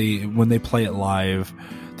definitely, when they play it live,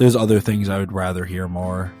 there's other things I would rather hear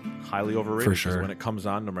more. Highly overrated. For sure. When it comes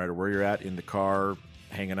on, no matter where you're at, in the car,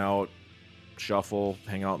 hanging out, shuffle,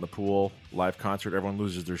 hanging out in the pool, live concert, everyone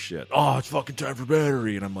loses their shit. Oh, it's fucking time for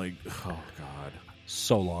Battery. And I'm like, oh, God.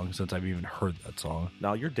 So long since I've even heard that song.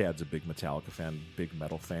 Now, your dad's a big Metallica fan, big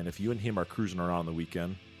metal fan. If you and him are cruising around on the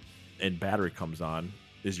weekend and Battery comes on,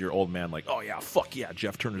 is your old man like, oh, yeah, fuck yeah,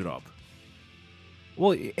 Jeff, turn it up?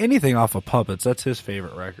 Well, anything off of Puppets, that's his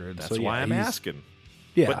favorite record. That's why I'm asking.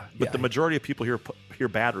 Yeah. But the majority of people hear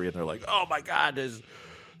Battery and they're like, oh, my God, this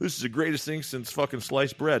is the greatest thing since fucking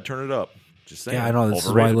sliced bread. Turn it up. Just saying. Yeah, I know. That's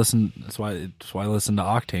why I listen to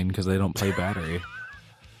Octane, because they don't play Battery.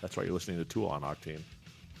 That's why you're listening to Tool on Octane.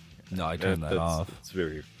 No, I turned that off. It's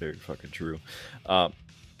very, very fucking true.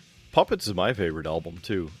 Puppets is my favorite album,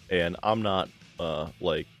 too. And I'm not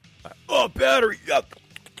like, oh, Battery.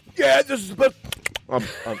 Yeah, this is...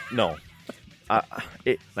 no.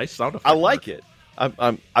 Nice sound effect. I like it.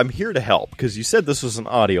 I'm here to help, because you said this was an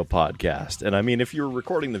audio podcast, and I mean, if you were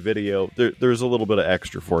recording the video, there's a little bit of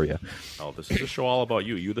extra for you. Oh, this is a show all about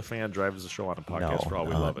you. You, the fan, drives the show on a podcast for all.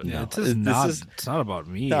 We love it. Yeah, it's not about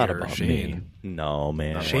me not or about Shane. Me. No,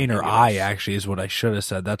 man. Shane or I actually is what I should have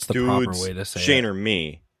said. That's the proper way to say Shane it. or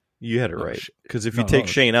me. You had it right. Because if you take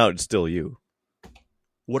Shane out, it's still you.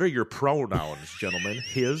 What are your pronouns, gentlemen?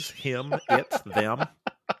 His, him, it, them?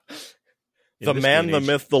 The man, the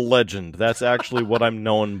myth, the legend. That's actually what I'm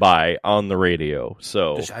known by on the radio.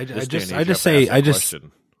 So I just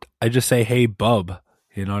say, hey, bub.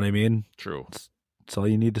 You know what I mean? True. That's all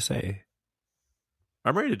you need to say.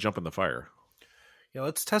 I'm ready to jump in the fire. Yeah,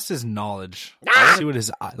 let's test his knowledge. Let's see what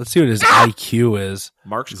his IQ is.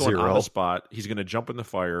 Mark's going on the spot. He's going to jump in the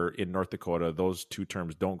fire in North Dakota. Those two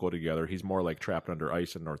terms don't go together. He's more like trapped under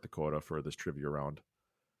ice in North Dakota for this trivia round.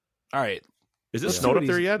 All right. Is it snowed up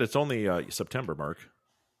there yet? It's only September, Mark.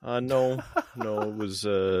 No, it was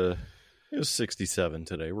 67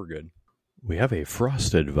 today. We're good. We have a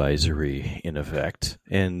frost advisory in effect,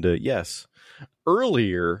 and yes,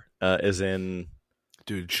 earlier, as in,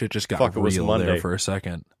 dude, shit just got real Monday. There for a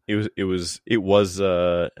second. It was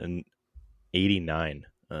an 89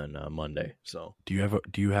 on Monday. So do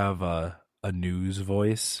you have a news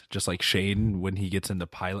voice, just like Shane when he gets into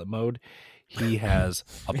pilot mode? He has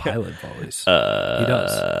a pilot voice. He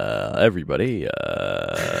does. Everybody,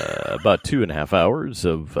 about 2.5 hours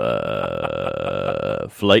of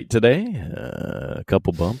flight today. A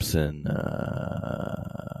couple bumps and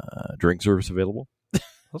drink service available.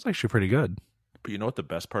 That's actually pretty good. But you know what the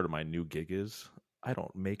best part of my new gig is? I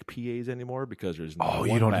don't make PAs anymore because there's no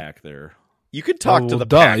one back there. You could talk to the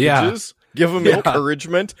packages. Yeah. Give them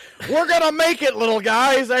encouragement. We're going to make it, little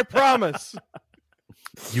guys. I promise.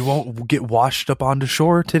 You won't get washed up onto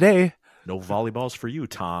shore today. No volleyballs for you,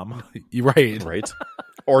 Tom. You're right.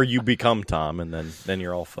 Or you become Tom, and then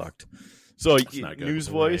you're all fucked. So, news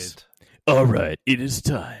voice. Right. All right, it is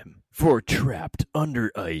time for Trapped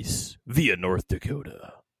Under Ice via North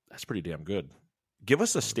Dakota. That's pretty damn good. Give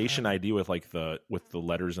us a station ID with the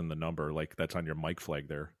letters and the number, like that's on your mic flag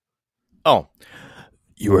there. Oh,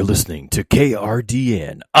 you are listening to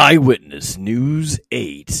KRDN Eyewitness News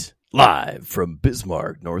 8. Live from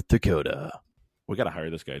Bismarck, North Dakota. We got to hire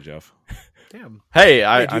this guy, Jeff. Damn. Hey,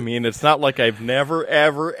 I mean, it's not like I've never,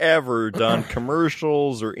 ever, ever done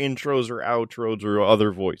commercials or intros or outros or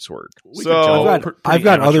other voice work. I've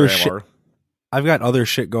got other shit. I've got other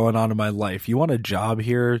shit going on in my life. You want a job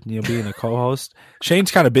here, being a co-host?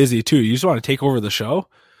 Shane's kind of busy too. You just want to take over the show?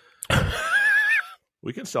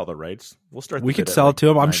 We can sell the rights. We'll start. We could sell it to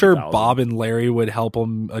him. I'm sure Bob and Larry would help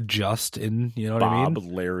him adjust. What I mean? Bob,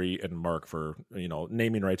 Larry, and Mark for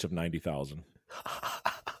naming rights of 90,000.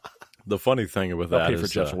 The funny thing with that pay is for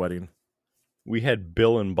Jeff's wedding. We had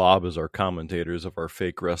Bill and Bob as our commentators of our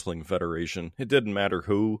fake wrestling federation. It didn't matter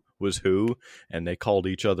who was who, and they called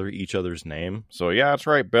each other's name. So yeah, that's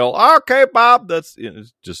right, Bill. Okay, Bob. That's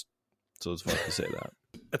it's just so it's fun to say that.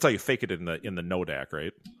 That's how you fake it in the NODAC,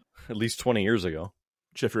 right? At least 20 years ago.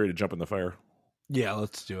 Jeff, you ready to jump in the fire? Yeah,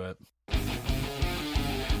 let's do it.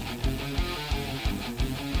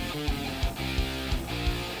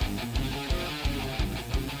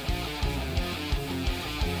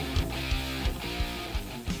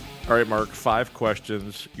 All right, Mark, 5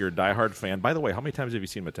 questions. You're a diehard fan. By the way, how many times have you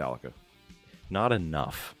seen Metallica? Not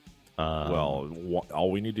enough. All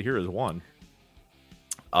we need to hear is one.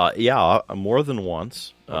 Yeah, more than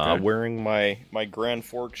once. Okay. Wearing my Grand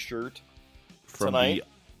Forks shirt from tonight.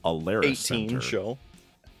 The Alaris 18 Center show.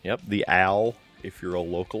 Yep, the Al, if you're a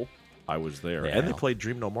local. I was there. Yeah. And they played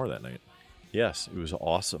Dream No More that night. Yes, it was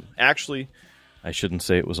awesome. Actually, I shouldn't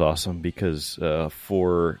say it was awesome because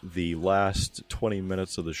for the last 20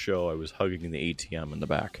 minutes of the show, I was hugging the ATM in the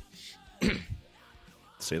back.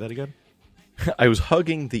 Say that again? I was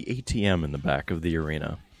hugging the ATM in the back of the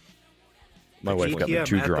arena. My wife got me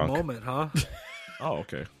too drunk. At the moment, huh? Oh,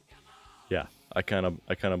 okay. Yeah, I kind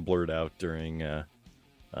of blurred out during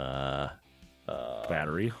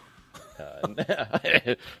battery.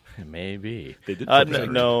 Maybe they did.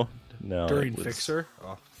 No. During Fixer.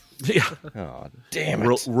 Oh. Yeah. Oh, damn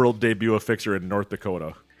it! World debut of Fixer in North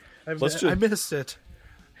Dakota. I missed it.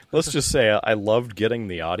 Let's just say I loved getting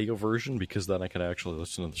the audio version because then I could actually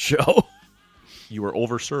listen to the show. You were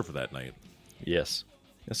overserved that night. Yes,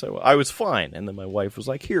 I was fine. And then my wife was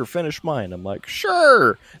like, "Here, finish mine." I'm like,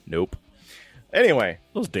 "Sure." Nope. Anyway,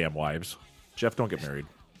 those damn wives. Jeff, don't get married.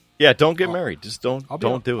 Yeah, don't get married. Just don't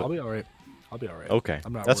do it. I'll be all right. Okay,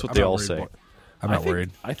 that's what they all say. I'm not worried.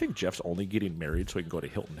 I think Jeff's only getting married so he can go to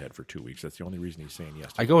Hilton Head for 2 weeks. That's the only reason he's saying yes.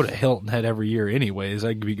 I go to Hilton Head every year anyways.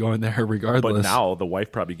 I could be going there regardless. But now the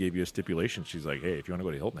wife probably gave you a stipulation. She's like, hey, if you want to go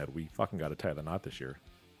to Hilton Head, we fucking got to tie the knot this year.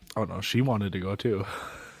 Oh, no. She wanted to go too.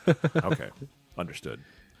 Okay. Understood.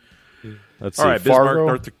 Let's see. Right,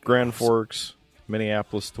 Fargo, Grand Forks,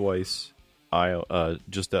 Minneapolis twice,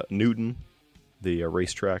 just Newton, the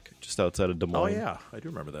racetrack just outside of Des Moines. Oh, yeah. I do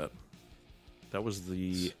remember that. That was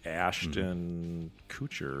the Ashton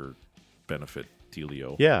Kutcher benefit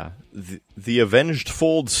dealio. Yeah. The Avenged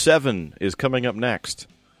Fold 7 is coming up next.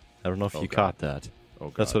 I don't know if you caught that. Oh,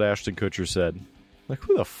 God. That's what Ashton Kutcher said. Like,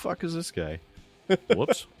 who the fuck is this guy?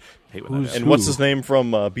 Whoops. What's his name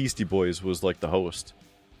from Beastie Boys was like the host.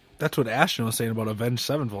 That's what Ashton was saying about Avenged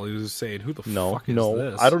Sevenfold. He was saying, who the fuck is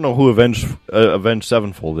this? I don't know who Avenged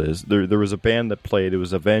Sevenfold is. There was a band that played. It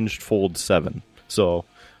was Avenged Fold 7. So...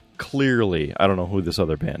 clearly, I don't know who this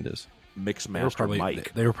other band is. Mixmaster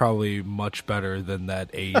Mike. They were probably much better than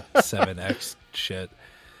that A7X shit.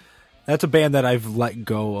 That's a band that I've let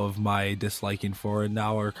go of my disliking for, and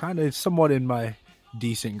now are kind of somewhat in my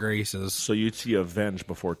decent graces. So you'd see Avenged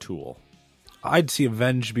before Tool? I'd see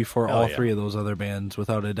Avenged before all three of those other bands,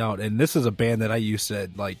 without a doubt. And this is a band that I used to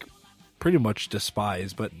pretty much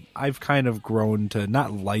despise, but I've kind of grown to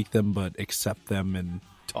not like them, but accept them and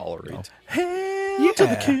tolerate. Yeah. To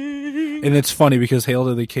the King. And it's funny because Hail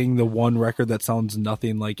to the King, the one record that sounds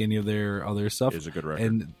nothing like any of their other stuff, is a good record.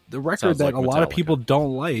 And the record that a lot of people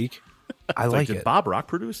don't like, I like it. Did Bob Rock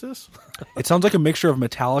produce this? It sounds like a mixture of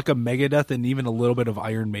Metallica, Megadeth, and even a little bit of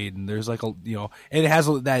Iron Maiden. There's and it has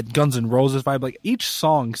that Guns N' Roses vibe. Like each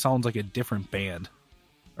song sounds like a different band.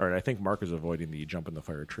 All right, I think Mark is avoiding the jump in the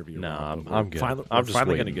fire trivia. No, I'm good. I'm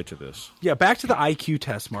finally going to get to this. Yeah, back to the IQ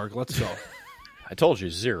test, Mark. Let's go. I told you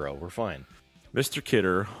 0. We're fine. Mr.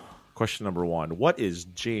 Kidder, question number 1. What is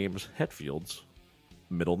James Hetfield's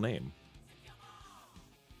middle name?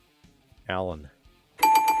 Alan.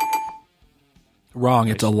 Wrong,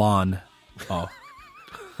 it's Elon. Oh.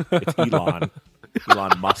 It's Elon.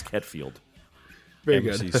 Elon Musk Hetfield. Very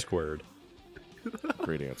MC good. squared.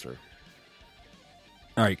 Great answer.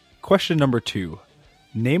 All right, question number 2.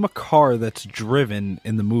 Name a car that's driven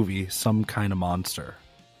in the movie Some Kind of Monster.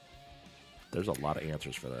 There's a lot of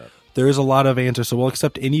answers for that. There is a lot of answers, so we'll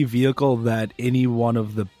accept any vehicle that any one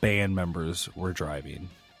of the band members were driving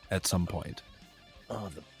at some point. Oh,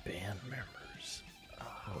 the band members.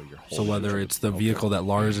 So whether it's the vehicle that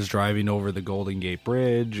Lars is driving over the Golden Gate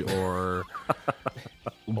Bridge or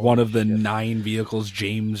one of the 9 vehicles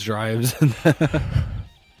James drives.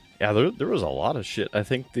 Yeah, there was a lot of shit. I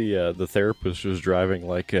think the therapist was driving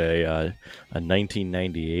like a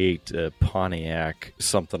 1998 Pontiac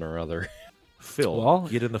something or other. Phil,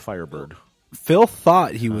 get in the Firebird. Phil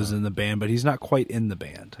thought he was in the band, but he's not quite in the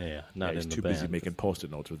band. Yeah, he's too busy making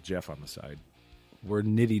Post-it notes with Jeff on the side. We're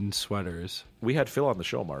knitting sweaters. We had Phil on the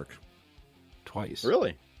show, Mark. Twice.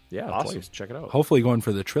 Really? Yeah, awesome. Twice. Check it out. Hopefully going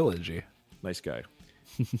for the trilogy. Nice guy.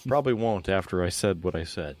 Probably won't after I said what I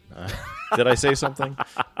said. Did I say something?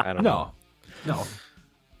 I don't know. No.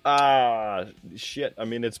 Shit. I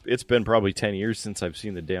mean, it's been probably 10 years since I've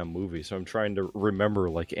seen the damn movie, so I'm trying to remember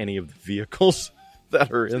like any of the vehicles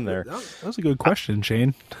that are in there. That was a good question,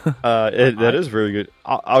 Shane. That is very good.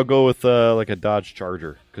 I'll go with like a Dodge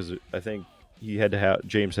Charger because I think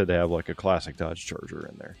James had to have like a classic Dodge Charger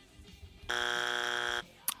in there.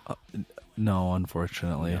 No,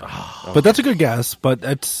 unfortunately. But that's a good guess, but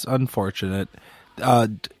that's unfortunate.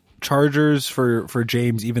 Chargers for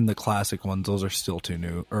James, even the classic ones, those are still too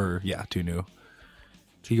new. Too new.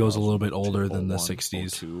 He goes a little bit older than the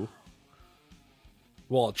 60s.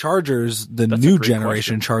 Well, Chargers, that's new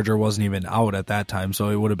generation question. Charger wasn't even out at that time, so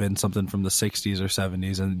it would have been something from the 60s or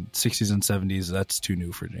 70s, and 60s and 70s, that's too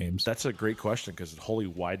new for James. That's a great question because it's a wholly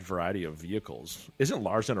wide variety of vehicles. Isn't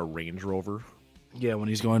Lars in a Range Rover? Yeah, when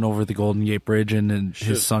he's going over the Golden Gate Bridge and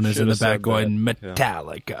his son is in the back going,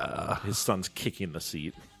 Metallica. Yeah. His son's kicking the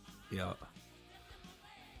seat. Yeah.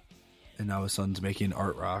 And now his son's making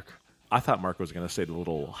art rock. I thought Mark was going to say the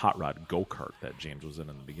little hot rod go-kart that James was in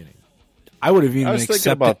the beginning. I would have even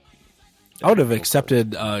accepted. I would have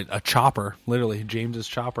accepted a chopper, literally James's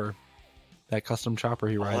chopper, that custom chopper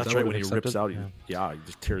he rides. That's right. When he rips out, he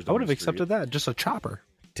just tears. I would have accepted that, just a chopper.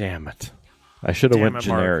 Damn it! I should have went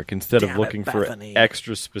generic instead of looking for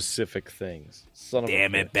extra specific things.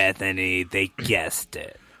 Damn it, Bethany! They guessed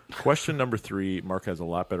it. Question number 3, Mark has a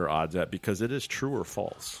lot better odds at because it is true or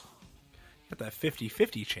false. Got that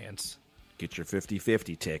 50-50 chance. Get your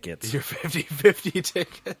 50-50 tickets. Your 50-50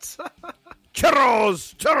 tickets.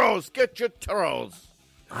 Churros! Get your churros!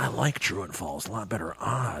 I like true and false. A lot better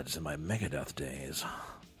odds in my Megadeth days.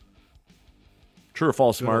 True or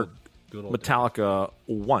false, Mark? Metallica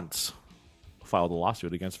once filed a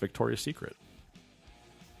lawsuit against Victoria's Secret.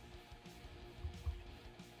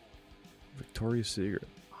 Victoria's Secret.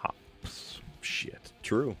 Shit.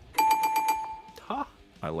 True.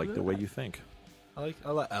 I like the way you think. I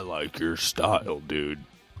like your style, dude.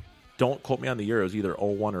 Don't quote me on the year. It was either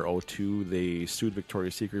 01 or 02. They sued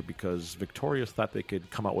Victoria's Secret because Victoria's thought they could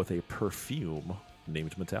come out with a perfume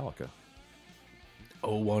named Metallica.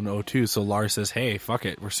 01, 02. So Lars says, hey, fuck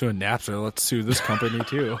it. We're suing Napster. Let's sue this company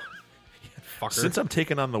too. Fucker. Since I'm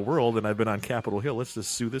taking on the world and I've been on Capitol Hill, let's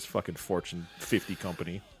just sue this fucking Fortune 50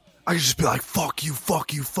 company. I could just be like, fuck you,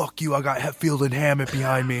 fuck you, fuck you. I got Hetfield and Hammett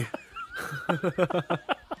behind me.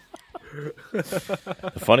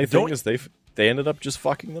 The funny thing is they ended up just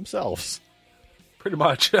fucking themselves. Pretty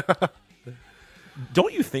much.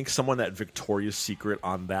 Don't you think someone at Victoria's Secret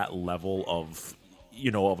on that level of,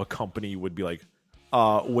 of a company would be like,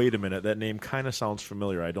 wait a minute, that name kind of sounds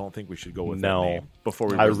familiar. I don't think we should go with that name before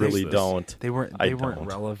we release really this. Don't. They weren't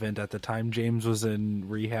relevant at the time. James was in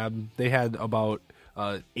rehab. They had about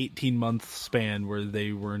 18-month span where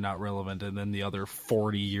they were not relevant, and then the other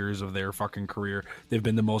 40 years of their fucking career, they've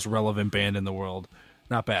been the most relevant band in the world.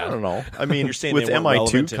 Not bad. I don't know. I mean, you're saying with they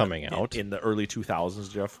MI2 coming out in the early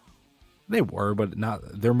 2000s, Jeff? They were, but not.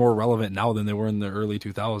 They're more relevant now than they were in the early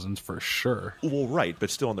 2000s for sure. Well, right, but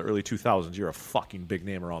still in the early 2000s, you're a fucking big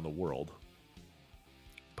name around the world.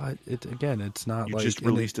 But it's not you like just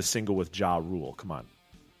released a single with Ja Rule. Come on.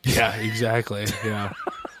 Yeah, exactly. Yeah.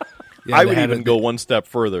 Yeah, I would even go one step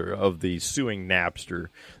further of the suing Napster.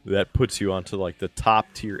 That puts you onto like the top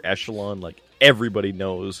tier echelon, like everybody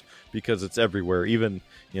knows because it's everywhere. Even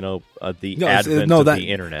the advent of the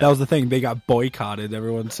internet. That was the thing. They got boycotted.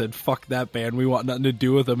 Everyone said, "Fuck that band. We want nothing to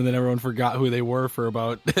do with them." And then everyone forgot who they were for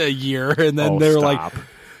about a year. And then they were like,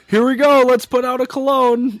 "Here we go. Let's put out a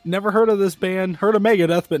cologne." Never heard of this band. Heard of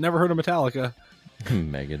Megadeth, but never heard of Metallica.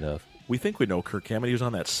 Megadeth. We think we know Kirk Hammett. He was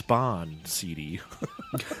on that Spawn CD.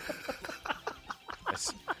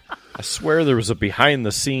 I swear there was a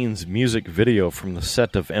behind-the-scenes music video from the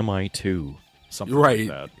set of MI2. Something like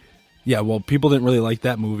that. Yeah, well, people didn't really like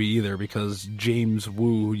that movie either because James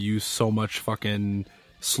Woo used so much fucking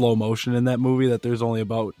slow motion in that movie that there's only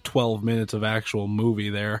about 12 minutes of actual movie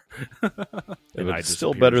there. It's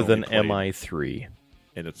still better than MI3.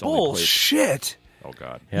 And it's bullshit. Oh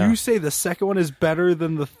God! Yeah. You say the second one is better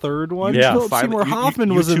than the third one? Yeah. Philip Seymour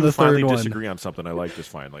Hoffman was in the third one. Disagree on something I like just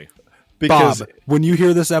finally. Because Bob, when you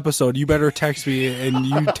hear this episode, you better text me and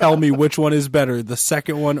you tell me which one is better, the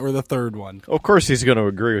second one or the third one. Of course, he's going to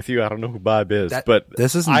agree with you. I don't know who Bob is, but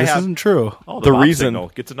this isn't true. Oh, the reason signal.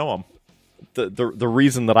 Get to know him. The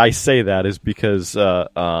reason that I say that is because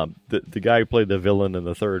the guy who played the villain in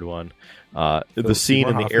the third one, the scene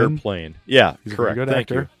in the airplane. Yeah, he's correct. A very good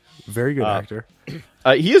actor. Very good actor.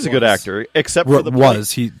 He is a good actor, except for the plane.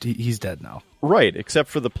 He's dead now. Right, except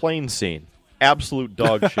for the plane scene. Absolute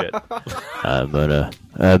dog shit. I'm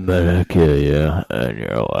gonna kill you and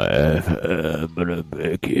your wife. I'm gonna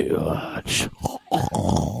make you watch.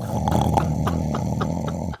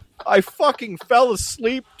 I fucking fell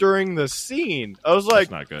asleep during the scene. I was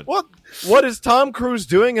like, not good. What is Tom Cruise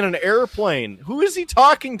doing in an airplane? Who is he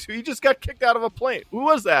talking to? He just got kicked out of a plane. Who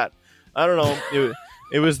was that? I don't know.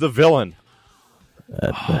 It was the villain.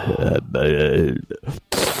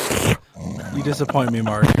 You disappoint me,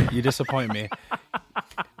 Mark. You disappoint me.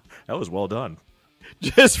 That was well done.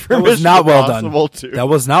 Just for that was not well done. Too. That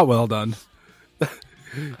was not well done.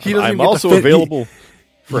 I'm also available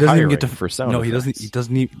for hiring for sound. No, effects. he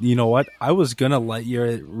doesn't. You know what? I was gonna let you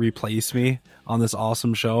replace me on this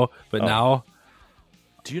awesome show, but now.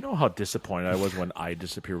 Do you know how disappointed I was when I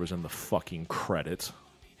Disappear was in the fucking credits?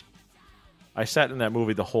 I sat in that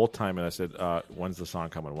movie the whole time and I said, when's the song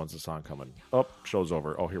coming? When's the song coming? Oh, show's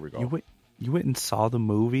over. Oh, here we go. You went and saw the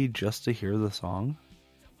movie just to hear the song?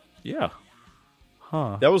 Yeah.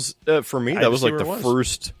 Huh. That was, for me, that was like the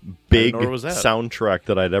first big soundtrack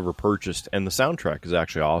that I'd ever purchased. And the soundtrack is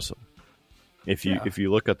actually awesome. If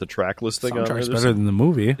you look at the track listing on soundtrack's better than the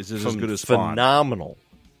movie. Is it as good as Spawn? Phenomenal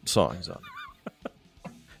songs on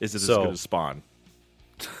it. Is it as good as Spawn?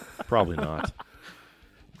 Probably not.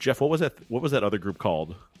 Jeff, what was that other group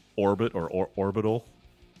called? Orbit or Orbital?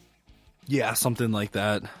 Yeah, something like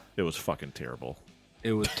that. It was fucking terrible.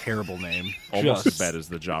 It was a terrible name. Almost as bad as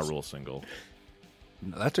the Ja Rule single.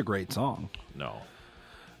 That's a great song. No.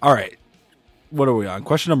 All right. What are we on?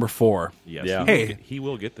 Question number 4. Yes. Yeah. He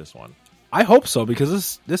will get this one. I hope so,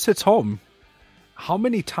 because this hits home. How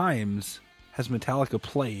many times has Metallica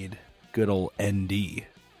played good old ND?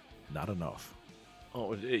 Not enough.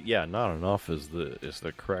 Oh yeah, not enough is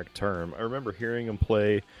the correct term. I remember hearing him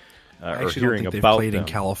play, I or actually hearing don't think about they've played them. in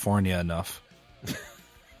California enough.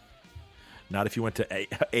 Not if you went to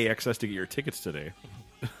AXS to get your tickets today.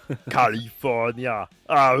 California.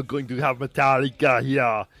 We're going to have Metallica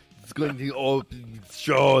here. It's going to open the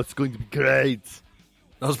show. It's going to be great.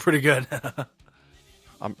 That was pretty good.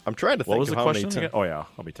 I'm trying to think. What was of the how question many again? Oh yeah,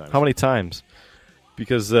 how many times? How many times?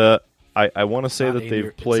 Because I want to say that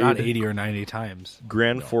they've played it's not 80 or 90 times.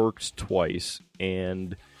 Grand Forks twice,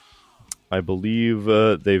 and I believe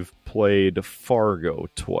they've played Fargo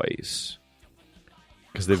twice.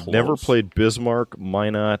 Because they've never played Bismarck,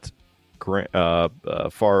 Minot,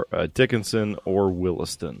 Dickinson, or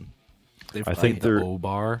Williston. I think they're the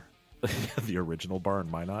O-Bar. The original bar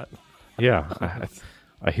in Minot. Yeah,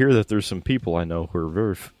 I hear that there's some people I know who are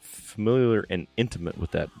very familiar and intimate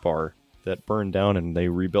with that bar that burned down and they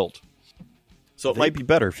rebuilt. So it might be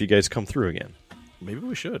better if you guys come through again. Maybe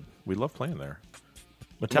we should. We love playing there.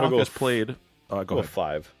 Metallica's played. Go ahead.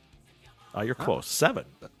 5. You're close. 7.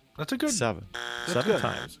 That's a good 7. 7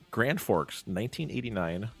 times. Grand Forks,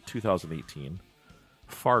 1989, 2018.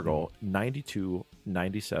 Fargo, 92,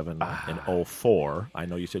 97, and 04. I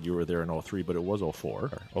know you said you were there in 03, but it was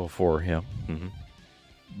 04. 04, yeah. Mm-hmm.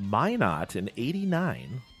 Minot in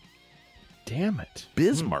 89. Damn it.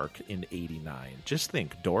 Bismarck in 89. Just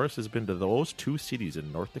think, Doris has been to those 2 cities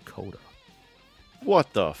in North Dakota.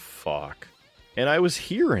 What the fuck? And I was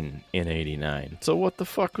here in 89. So what the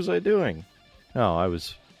fuck was I doing? No, I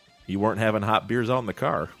was... You weren't having hot beers out in the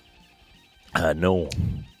car. No.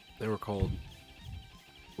 They were cold.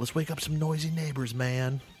 Let's wake up some noisy neighbors,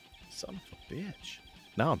 man. Son of a bitch.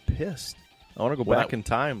 Now I'm pissed. I want to go back in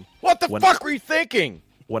time. What the fuck were you thinking?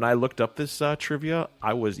 When I looked up this trivia,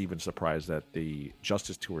 I was even surprised that the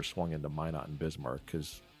Justice Tour swung into Minot and Bismarck,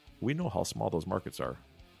 because we know how small those markets are.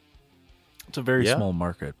 It's a very small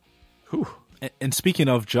market. Whew. And speaking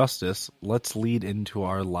of Justice, let's lead into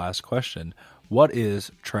our last question. What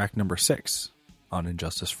is track number 6 on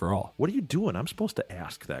Injustice for All? What are you doing? I'm supposed to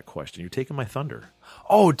ask that question. You're taking my thunder.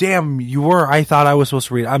 Oh, damn, you were. I thought I was supposed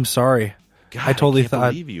to read. I'm sorry. God, I totally can't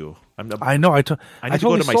believe you. I know. I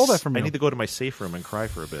totally stole that from you. I need to go to my safe room and cry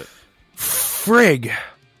for a bit. Frig.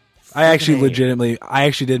 I actually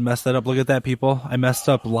did mess that up. Look at that, people. I messed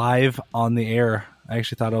up live on the air. I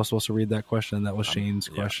actually thought I was supposed to read that question. That was Shane's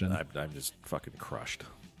question. I'm just fucking crushed.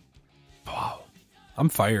 Wow. I'm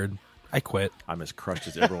fired. I quit. I'm as crushed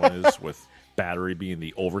as everyone is with Battery being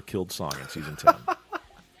the overkilled song in season 10.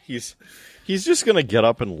 He's just gonna get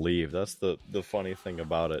up and leave. That's the funny thing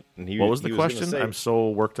about it. And what was the question? I'm so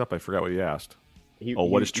worked up. I forgot what you asked.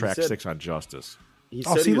 What is track 6 on Justice?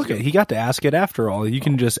 He got to ask it after all. You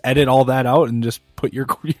can just edit all that out and just put your.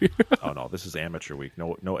 Oh no, this is amateur week.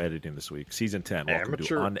 No editing this week. Season 10. Welcome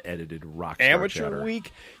to unedited rock star amateur chatter.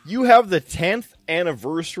 week. You have the 10th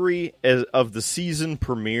anniversary of the season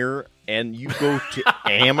premiere, and you go to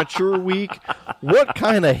amateur week. What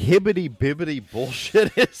kind of hibbity-bibbity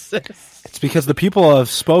bullshit is this? It's because the people have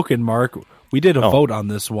spoken, Mark. We did a vote on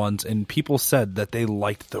this once, and people said that they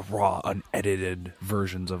liked the raw, unedited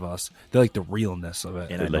versions of us. They like the realness of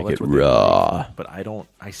it. And I like it raw. But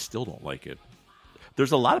I still don't like it.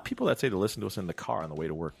 There's a lot of people that say to listen to us in the car on the way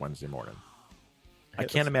to work Wednesday morning. I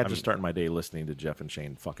can't imagine starting my day listening to Jeff and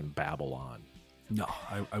Shane fucking babble on. No,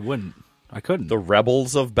 I wouldn't. I couldn't. The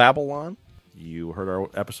Rebels of Babylon? You heard our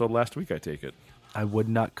episode last week, I take it. I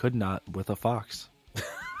could not with a fox.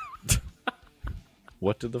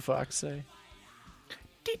 What did the fox say?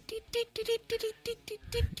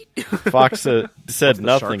 Fox said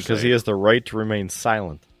nothing because he has the right to remain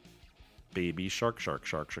silent. Baby shark, shark,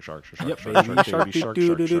 shark, shark, shark, Yep, shark, baby shark, shark,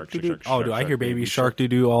 shark. Oh, do I hear baby shark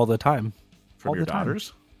do all the time? From your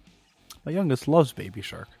daughters? My youngest loves baby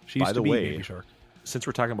shark. She used to be baby shark. Since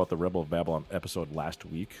we're talking about the Rebel of Babylon episode last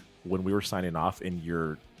week, when we were signing off and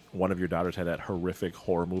one of your daughters had that horrific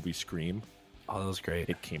horror movie scream. Oh, that was great.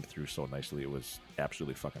 It came through so nicely. It was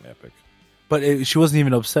absolutely fucking epic. But she wasn't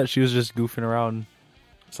even upset. She was just goofing around.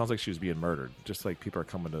 Sounds like she was being murdered. Just like people are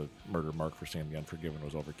coming to murder Mark for saying The Unforgiven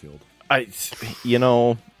was overkilled. I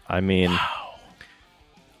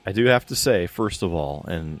do have to say, first of all,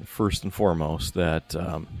 and first and foremost, that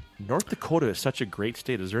North Dakota is such a great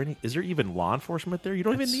state. Is there even law enforcement there? You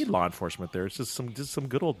don't even need law enforcement there. It's just some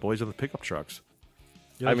good old boys in the pickup trucks.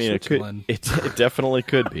 I mean, it definitely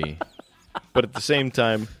could be. But at the same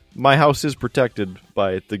time, my house is protected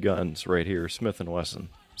by the guns right here, Smith & Wesson.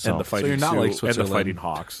 And the fighting you're not like Switzerland. And the fighting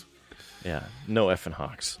hawks. Yeah, no effing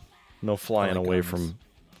hawks. No flying away from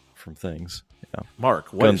things. Yeah.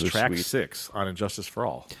 Mark, what is track 6 on Injustice for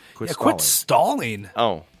All? Quit stalling.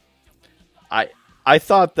 Oh. I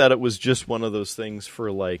thought that it was just one of those things for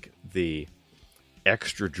like the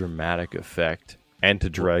extra dramatic effect and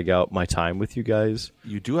to drag out my time with you guys.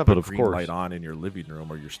 You do have a green light on in your living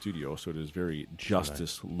room or your studio, so it is very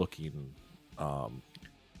Justice-looking.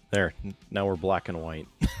 There, now we're black and white.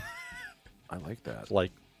 I like that.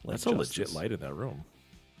 Like that's Justice. A legit light in that room.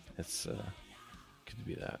 It's could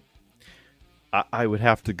be that. I would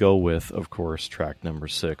have to go with, of course, track number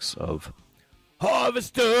 6 of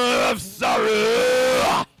Harvester of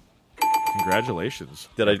Sorrow. Congratulations.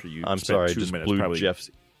 I'm sorry, I just blew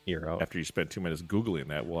Jeff's ear out. After you spent 2 minutes Googling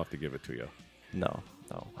that, we'll have to give it to you. No,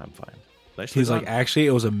 I'm fine. He's like, actually,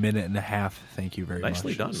 it was a minute and a half. Thank you very much.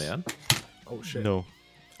 Nicely done, man. Oh, shit. No,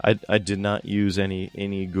 I did not use any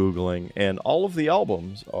Googling. And all of the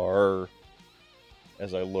albums are,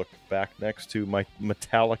 as I look back next to my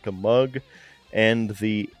Metallica mug and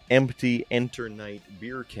the empty Enter Night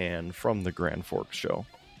beer can from the Grand Forks show.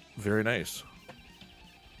 Very nice.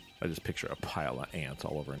 I just picture a pile of ants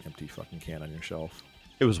all over an empty fucking can on your shelf.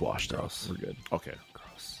 It was washed out. We're good. Okay.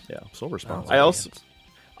 Gross. Yeah. So responsible.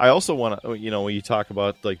 I also want to, when you talk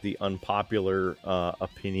about like the unpopular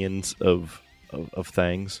opinions of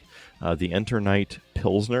things, the Enter Night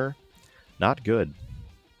Pilsner, not good.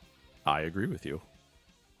 I agree with you.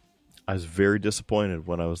 I was very disappointed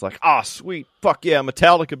when I was like, sweet, fuck yeah,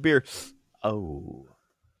 Metallica beer.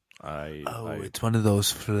 It's one of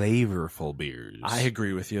those flavorful beers. I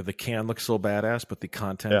agree with you. The can looks so badass, but the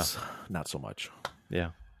contents, not so much. Yeah.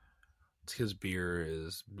 It's because beer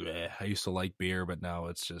is bleh. I used to like beer, but now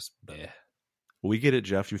it's just bleh. We get it,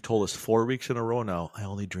 Jeff. You've told us 4 weeks in a row now, I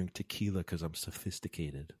only drink tequila because I'm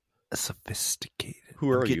sophisticated. Who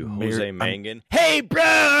are you, Jose Mangan? Hey,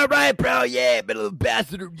 bro, right, bro, yeah, little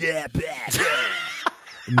bastard, yeah,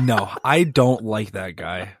 No, I don't like that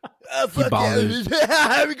guy. He bothers.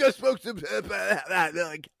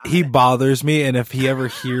 He bothers me, and if he ever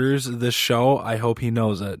hears this show, I hope he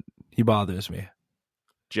knows it. He bothers me.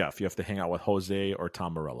 Jeff, you have to hang out with Jose or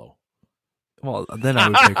Tom Morello. Well, then I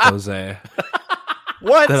would pick Jose.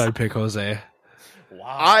 What? Then I'd pick Jose.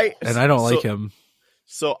 Wow. I don't like him.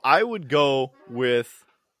 So I would go with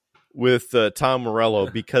Tom Morello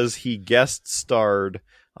because he guest starred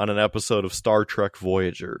on an episode of Star Trek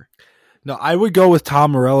Voyager. No, I would go with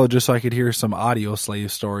Tom Morello just so I could hear some audio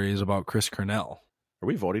slave stories about Chris Cornell. Are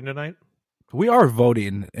we voting tonight? We are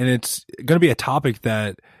voting, and it's going to be a topic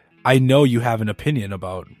that I know you have an opinion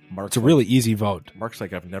about. Mark's it's a really easy vote. Mark's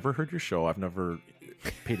like, I've never heard your show. I've never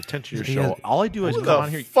paid attention to your show. All I do is Who come the on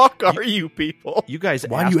here. fuck are you people? You guys,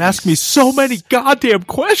 why do you ask me so many goddamn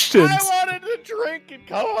questions? I wanted to drink and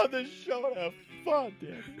come on this show and have fun,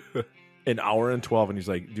 dude. An hour and 12, and he's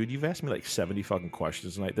like, dude, you've asked me like 70 fucking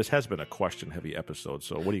questions tonight. This has been a question-heavy episode,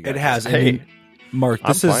 so what do you guys? It has. Hey, I mean, Mark,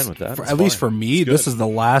 this I'm is fine with that. at least for me. This is the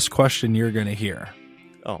last question you're going to hear.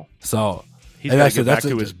 Oh, so he's got to get back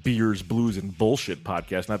to his beers, blues, and bullshit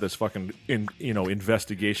podcast, not this fucking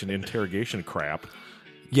investigation, interrogation crap.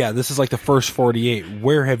 Yeah, this is like the first 48.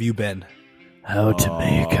 Where have you been? How to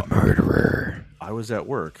make a murderer. I was at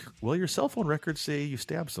work. Well, your cell phone records say you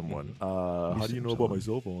stabbed someone. How do you know about my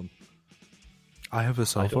cell phone? I have a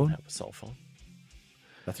cell I phone. don't have a cell phone.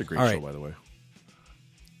 That's a great All show, right. by the way.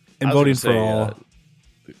 And I was voting gonna for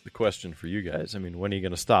say, all. The question for you guys. I mean, when are you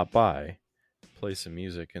going to stop by, play some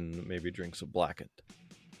music, and maybe drink some Blackened?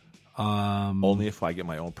 Only if I get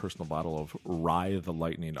my own personal bottle of Rye the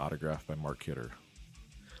Lightning autographed by Mark Kidder.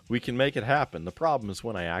 We can make it happen. The problem is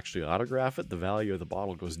when I actually autograph it, the value of the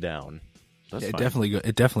bottle goes down. That's It fine.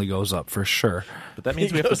 definitely goes up for sure. But that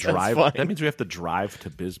means we have to That's drive. fine. That means we have to drive to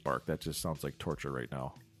Bismarck. That just sounds like torture right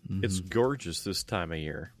now. It's gorgeous this time of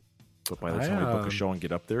year. But by the time we book a show and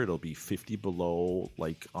get up there, it'll be 50 below,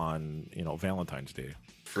 like on Valentine's Day.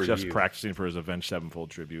 For Just you. practicing for his Avenged Sevenfold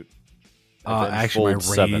tribute. Actually, my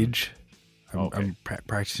Fold 7. Rage. I'm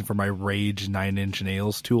practicing for my Rage 9 Inch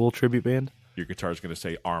Nails Tool tribute band. Your guitar's going to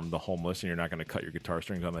say "Arm the Homeless," and you're not going to cut your guitar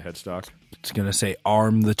strings on the headstock. It's going to say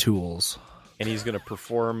Arm the Tools. And he's going to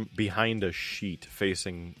perform behind a sheet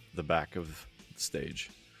facing the back of the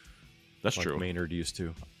stage. That's like true. Maynard used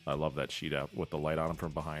to. I love that sheet out with the light on him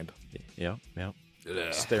from behind. Yeah.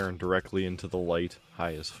 Staring directly into the light,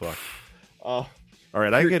 high as fuck. All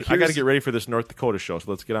right, I got to get ready for this North Dakota show,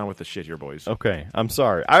 so let's get on with the shit here, boys. Okay, I'm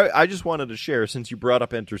sorry. I just wanted to share, since you brought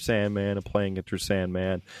up Enter Sandman and playing Enter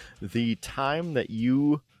Sandman, the time that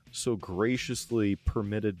you so graciously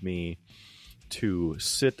permitted me to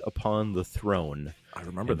sit upon the throne. I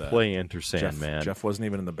remember and that. Play Enter Sandman. Jeff wasn't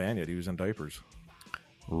even in the band yet. He was in diapers.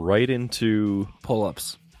 Right into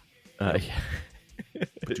pull-ups.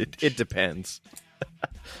 It depends.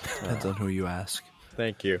 Depends on who you ask.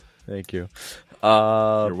 Thank you. You're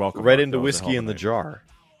welcome. Right Mark. into That was a Whiskey hell in of the a name. Jar.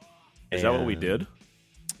 Is that what we did?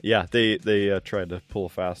 Yeah, they tried to pull a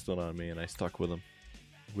fast one on me, and I stuck with them.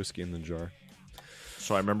 Whiskey in the Jar.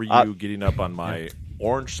 So I remember you getting up on my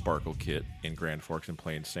Orange Sparkle kit in Grand Forks and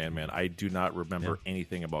playing Sandman. I do not remember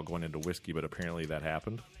anything about going into Whiskey, but apparently that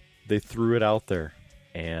happened. They threw it out there,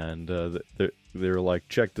 and they were like,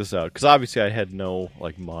 check this out. Because obviously I had no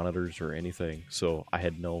monitors or anything, so I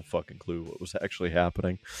had no fucking clue what was actually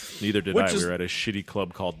happening. Neither did I. We were at a shitty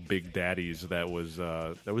club called Big Daddy's that was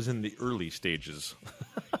in the early stages.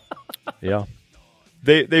 Yeah.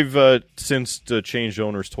 They've since changed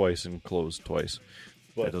owners twice and closed twice.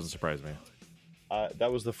 But that doesn't surprise me.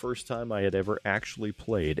 That was the first time I had ever actually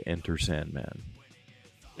played Enter Sandman.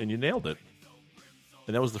 And you nailed it.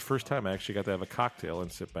 And that was the first time I actually got to have a cocktail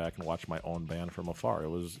and sit back and watch my own band from afar. It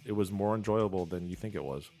was more enjoyable than you think it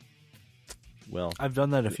was. Well, I've done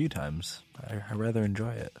that a few times. I rather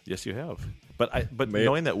enjoy it. Yes, you have. But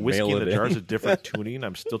knowing that Whiskey in the Jar is a different tuning,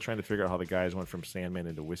 I'm still trying to figure out how the guys went from Sandman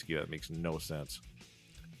into Whiskey. That makes no sense.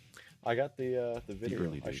 I got the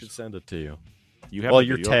video. I should send it to you. You have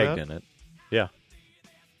you're tagged in it. Yeah.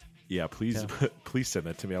 Yeah, please please send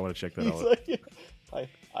that to me. I want to check that out.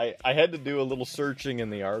 I had to do a little searching in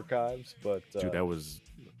the archives, but dude, that was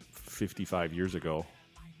 55 years ago.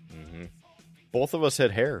 Mm-hmm. Both of us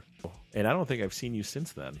had hair, and I don't think I've seen you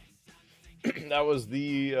since then. That was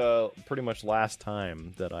the pretty much last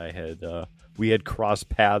time that I had we had crossed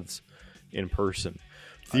paths in person.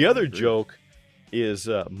 The other joke is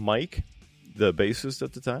Mike, the bassist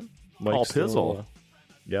at the time. Paul Pizzle.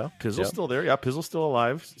 Yeah, Pizzle's still there. Yeah, Pizzle's still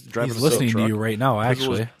alive. He's listening to you right now.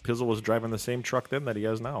 Actually, Pizzle was driving the same truck then that he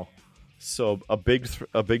has now. So a big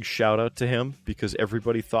shout out to him because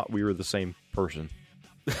everybody thought we were the same person.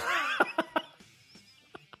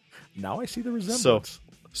 Now I see the resemblance.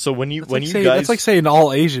 So when you guys, that's like saying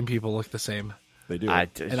all Asian people look the same. They do. And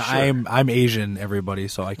sure. I'm Asian, everybody,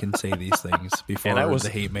 so I can say these things before the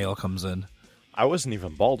hate mail comes in. I wasn't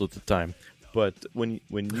even bald at the time. But when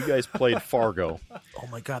you guys played Fargo... Oh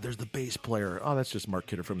my god, there's the bass player. Oh, that's just Mark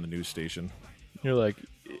Kidder from the news station. You're like...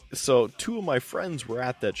 So, two of my friends were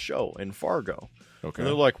at that show in Fargo. Okay. And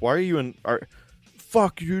they're like, why are you in...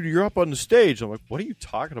 Fuck, dude, you're up on the stage. I'm like, what are you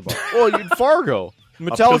talking about? Oh, you're in Fargo.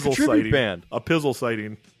 Metallica tribute band. A Pizzle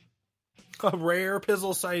sighting. A rare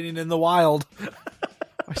Pizzle sighting in the wild.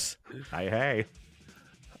 Hey.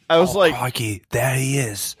 I was like... Rocky, there he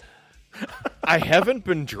is. I haven't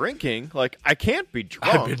been drinking. Like, I can't be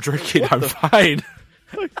drunk. I've been drinking. I'm fine.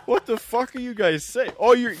 Like, what the fuck are you guys saying?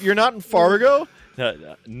 Oh, you're not in Fargo?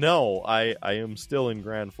 No, I am still in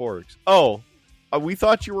Grand Forks. Oh, we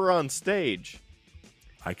thought you were on stage.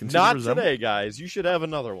 I can see not today, guys. You should have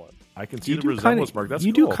another one. I can see the resemblance, Mark. That's cool.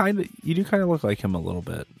 You do kind of look like him a little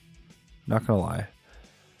bit. Not gonna lie.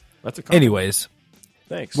 That's a compliment. Anyways,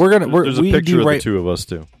 thanks. There's a picture of the two of us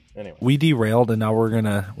too. Anyway, we derailed, and now we're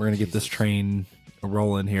gonna get this train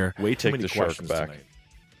rolling here. Way too many the shark questions back. tonight.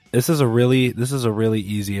 This is a really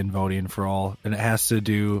easy in voting for all, and it has to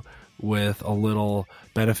do with a little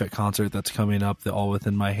benefit concert that's coming up, the All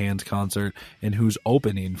Within My Hands concert, and who's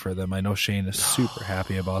opening for them. I know Shane is super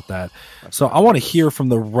happy about that. So I want to hear from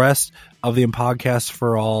the rest of the Podcast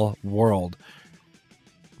for All world.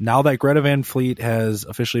 Now that Greta Van Fleet has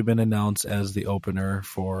officially been announced as the opener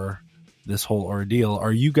for this whole ordeal,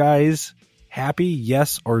 are you guys happy,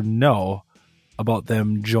 yes or no, about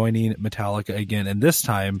them joining Metallica again, and this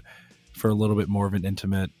time for a little bit more of an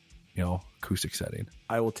intimate, acoustic setting?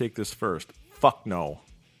 I will take this first. Fuck no.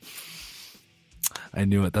 I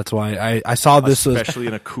knew it. That's why I saw this. Especially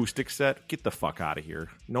an acoustic set. Get the fuck out of here.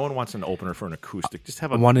 No one wants an opener for an acoustic. Just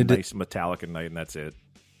have a nice Metallica night and that's it.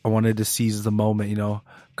 I wanted to seize the moment,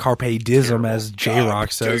 carpe diem, as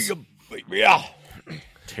J-Rock says. Yeah.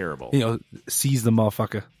 Terrible. Seize the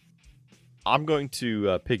motherfucker. I'm going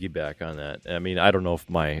to piggyback on that. I mean, I don't know if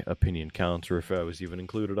my opinion counts or if I was even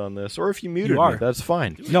included on this, or if you muted me. That's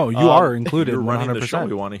fine. No, you are included. You're running 100%. the show.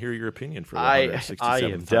 We want to hear your opinion for the I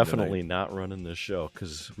 167th am definitely not running this show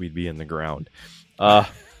because we'd be in the ground.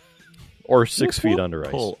 Or 6 feet under ice.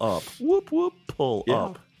 Pull up. Whoop, whoop, pull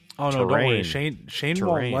up. Oh, no, don't worry. Shane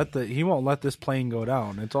won't let this plane go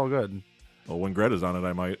down. It's all good. Well, when Greta's on it,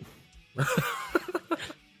 I might.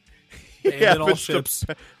 All ships.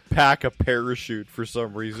 Pack a parachute for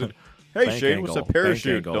some reason. Hey, bank Shane, angle, what's a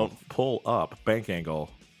parachute? Angle, don't pull up. Bank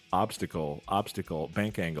angle. Obstacle.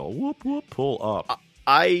 Bank angle. Whoop, whoop, pull up.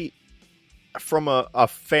 I from a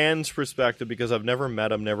fan's perspective, because I've never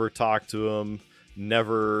met him, never talked to him,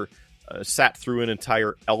 never sat through an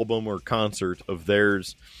entire album or concert of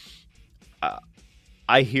theirs,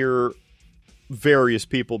 I hear various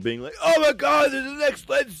people being like, oh my God, they're the next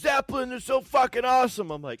Led Zeppelin, they're so fucking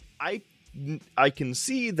awesome. I'm like, I can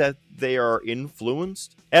see that they are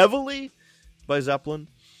influenced heavily by Zeppelin,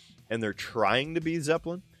 and they're trying to be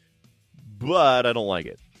Zeppelin, but I don't like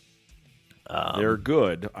it. They're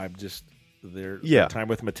good. I'm just their time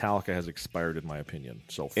with Metallica has expired, in my opinion.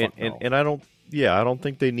 So fuck no. And I don't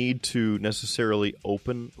think they need to necessarily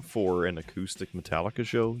open for an acoustic Metallica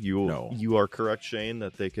show. You are correct, Shane,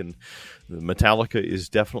 that Metallica is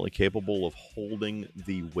definitely capable of holding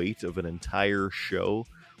the weight of an entire show,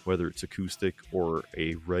 whether it's acoustic or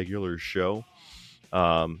a regular show.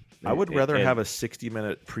 I would rather have a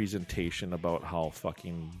 60-minute presentation about how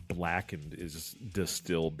fucking blackened is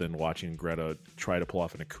distilled than watching Greta try to pull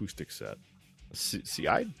off an acoustic set. See,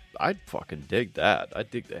 I'd fucking dig that. I'd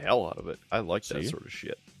dig the hell out of it. I like that sort of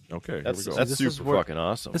shit. Okay, that's super fucking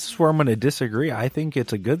awesome. This is where I'm going to disagree. I think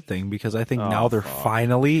it's a good thing because I think now they're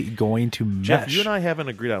finally going to mesh. Jeff, you and I haven't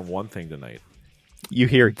agreed on one thing tonight. You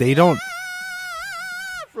hear they don't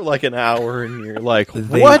for like an hour, and you're like,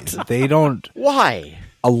 what? They don't. Why?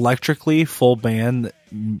 Electrically, full band,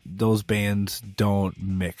 those bands don't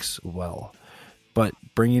mix well. But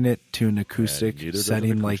bringing it to an acoustic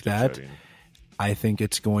setting like that, I think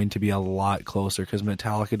it's going to be a lot closer because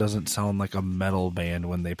Metallica doesn't sound like a metal band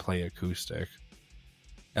when they play acoustic.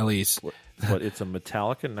 At least. But it's a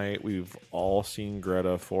Metallica night. We've all seen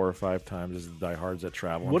Greta 4 or 5 times as the diehards that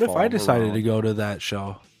travel. What if I decided to go to that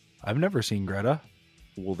show? I've never seen Greta.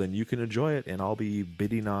 Well, then you can enjoy it, and I'll be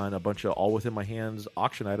bidding on a bunch of All Within My Hands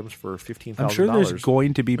auction items for $15,000. I'm sure there's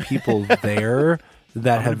going to be people there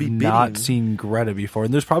that have not seen Greta before,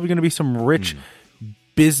 and there's probably going to be some rich,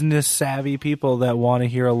 business-savvy people that want to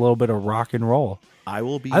hear a little bit of rock and roll. I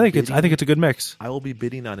think it's a good mix. I will be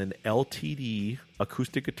bidding on an LTD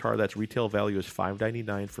acoustic guitar that's retail value is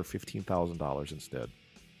 $599 for $15,000 instead.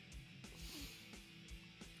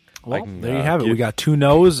 Well, there you have it. We got 2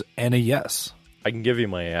 no's and a yes. I can give you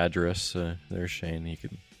my address there, Shane. You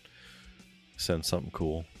can send something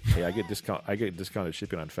cool. Hey, I get discounted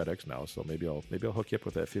shipping on FedEx now, so maybe I'll hook you up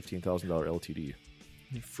with that $15,000 LTD.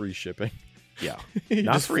 Free shipping. Yeah,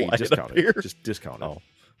 not free, discounted. Just discounted.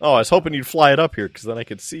 Oh, I was hoping you'd fly it up here because then I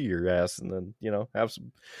could see your ass and then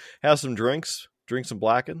have some drinks, drink some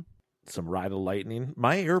Blacken, some Ride of Lightning.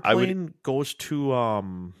 My airplane goes to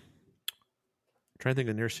I'm trying to think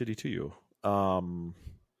of the nearest city to you.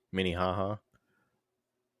 Minnehaha.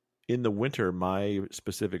 In the winter, my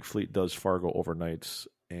specific fleet does Fargo overnights,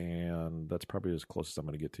 and that's probably as close as I'm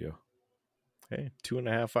going to get to you. Hey,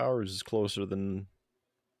 2.5 hours is closer than,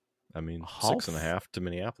 6.5 to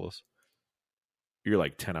Minneapolis. You're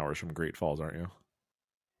like 10 hours from Great Falls, aren't you?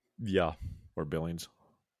 Yeah. Or Billings?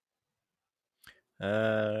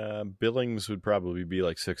 Billings would probably be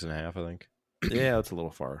like 6.5, I think. Yeah, that's a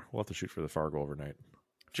little far. We'll have to shoot for the Fargo overnight.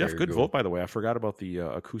 Jeff, good vote, by the way. I forgot about the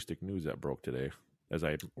acoustic news that broke today, as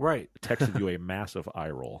I texted you a massive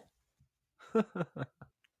eye roll.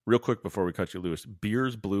 Real quick before we cut you loose,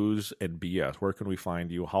 Beers, Blues, and BS. Where can we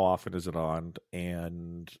find you? How often is it on?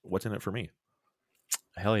 And what's in it for me?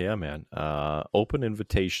 Hell yeah, man. Open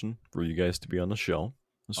invitation for you guys to be on the show.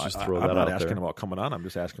 Let's just throw that out there. I'm not asking about coming on. I'm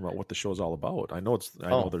just asking about what the show's all about. I know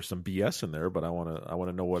there's some BS in there, but I want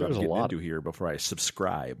to know what I'm getting into here before I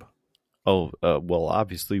subscribe. Well,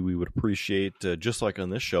 obviously we would appreciate, just like on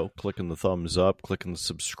this show, clicking the thumbs up, clicking the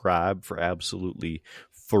subscribe for absolutely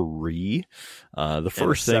free. The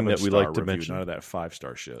first thing that we like to mention, none of that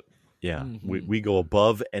 5-star shit. Yeah, we go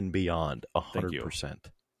above and beyond 100%.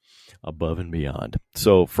 Above and beyond.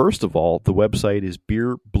 So first of all, the website is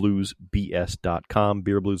beerbluesbs.com,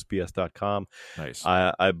 beerbluesbs.com. Nice.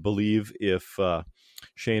 I believe if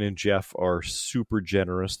Shane and Jeff are super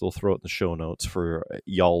generous, they'll throw it in the show notes for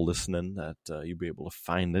y'all listening, that you'll be able to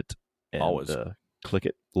find it and always click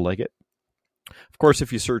it, like it. Of course,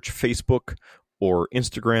 if you search Facebook or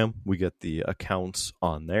Instagram, we get the accounts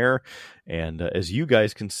on there. And as you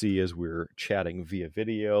guys can see as we're chatting via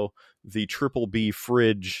video, the Triple B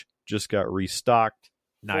fridge just got restocked.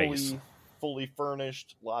 Nice. Fully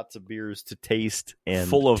furnished. Lots of beers to taste and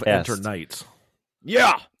full of test. Enter Nights.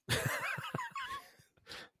 Yeah.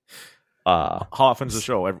 How often is the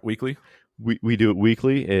show? Weekly? We do it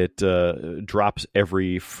weekly. It drops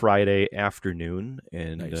every Friday afternoon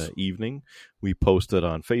and evening. We post it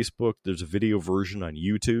on Facebook. There's a video version on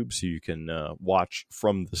YouTube, so you can watch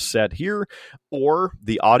from the set here, or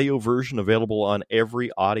the audio version available on every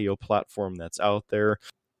audio platform that's out there.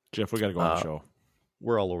 Jeff, we got to go on the show.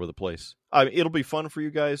 We're all over the place. It'll be fun for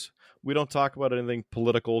you guys. We don't talk about anything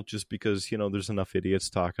political just because, there's enough idiots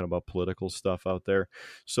talking about political stuff out there.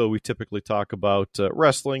 So we typically talk about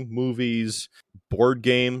wrestling, movies, board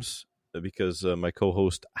games, because my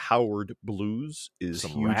co-host Howard Blues is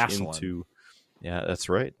huge into... Yeah, that's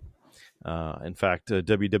right. In fact,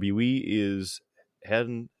 WWE is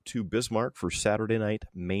heading to Bismarck for Saturday night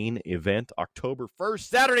main event, October 1st,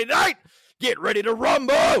 Saturday night! Get ready to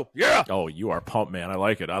rumble! Yeah! Oh, you are pumped, man. I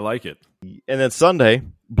like it. And then Sunday,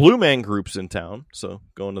 Blue Man Group's in town, so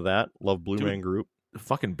going to that. Love Blue Man Group.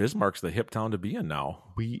 Fucking Bismarck's the hip town to be in now.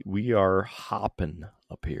 We are hopping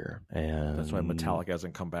up here. And that's why Metallica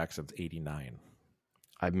hasn't come back since 89.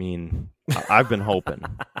 I've been hoping.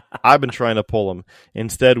 I've been trying to pull them.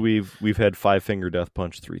 Instead, we've had Five Finger Death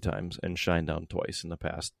Punch 3 times and Shinedown twice in the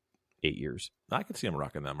past 8 years. I can see them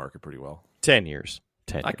rocking that market pretty well. 10 years.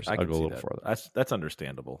 10 years. I I'll can go a see little that. further. That's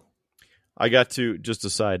understandable. I got to, just a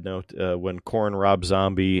side note, when Korn, Rob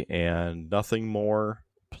Zombie, and Nothing More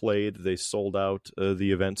played, they sold out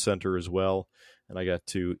the event center as well, and I got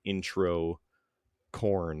to intro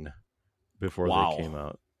Korn before they came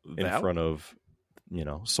out in front of,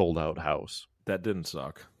 sold out house. That didn't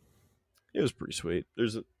suck. It was pretty sweet.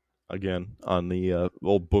 There's, again, on the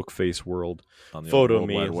old Bookface world, on the photo of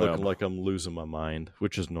me looking like I'm losing my mind,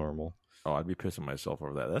 which is normal. Oh, I'd be pissing myself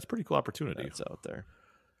over that. That's a pretty cool opportunity. That's out there.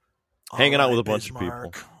 Hanging out with a bunch of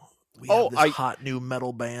people. We have this hot new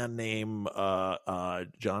metal band named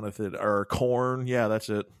Jonathan or Korn. Yeah, that's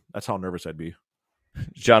it. That's how nervous I'd be.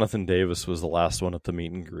 Jonathan Davis was the last one at the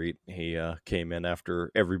meet and greet. He came in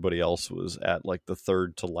after everybody else was at like the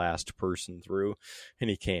third to last person through, and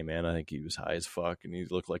he came in. I think he was high as fuck, and he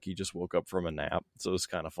looked like he just woke up from a nap. So it was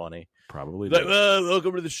kind of funny. Probably. Like,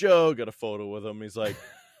 welcome to the show. Got a photo with him. He's like,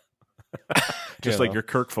 just like your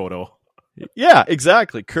Kirk photo. Yeah,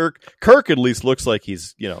 exactly. Kirk at least looks like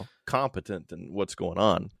he's, competent in what's going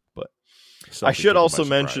on. But I should also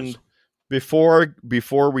mention before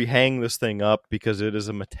we hang this thing up, because it is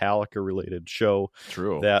a Metallica related show.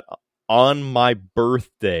 True. That on my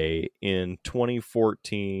birthday in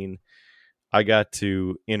 2014, I got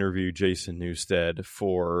to interview Jason Newsted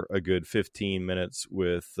for a good 15 minutes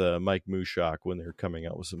with Mike Mushak when they were coming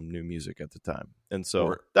out with some new music at the time. And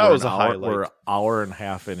so that was a highlight. We're an hour and a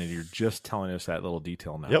half in, and you're just telling us that little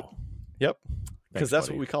detail now. Yep. Because that's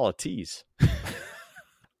buddy. what we call a tease.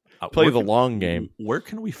 Play the long game. Where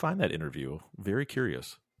can we find that interview? Very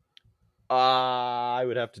curious. I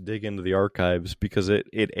would have to dig into the archives, because it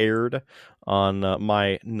aired on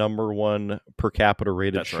my number one per capita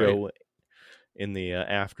rated show in the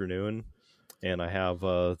afternoon, and I have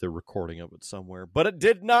the recording of it somewhere. But it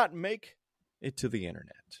did not make to the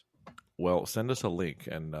internet. Well, send us a link,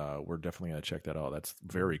 and we're definitely going to check that out. That's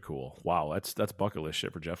very cool. Wow, that's bucket list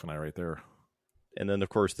shit for Jeff and I right there. And then, of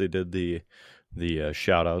course, they did the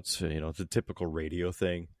shout-outs, the typical radio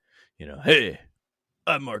thing. Hey,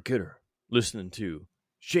 I'm Mark Kidder, listening to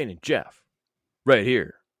Shane and Jeff right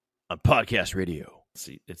here on podcast radio.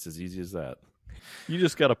 See, it's as easy as that. You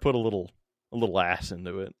just got to put a little ass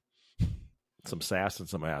into it. Some sass and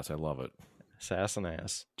some ass. I love it. Sass and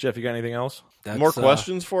ass. Jeff, you got anything else? More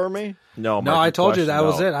questions for me? No, I told you that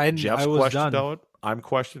was it. Jeff's I was questioned done. out. I'm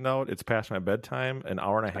questioned out. It's past my bedtime. An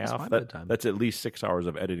hour and a half. That's at least 6 hours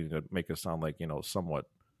of editing to make us sound like somewhat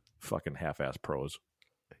fucking half-ass pros.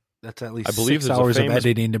 That's at least I believe 6 hours of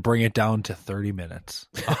editing to bring it down to 30 minutes.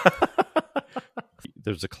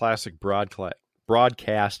 There's a classic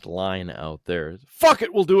broadcast line out there. Fuck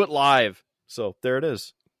it, we'll do it live. So there it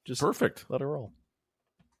is. Just perfect. Let it roll.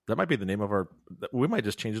 That might be the name of we might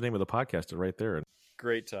just change the name of the podcast to right there.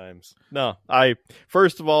 Great times. No,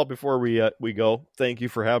 first of all, before we go, thank you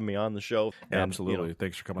for having me on the show. And, absolutely.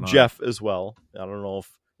 Thanks for coming on. Jeff as well. I don't know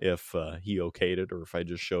if he okayed it or if I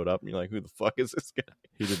just showed up and you're like, who the fuck is this guy?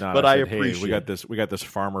 He did not. But I said, appreciate hey, we got this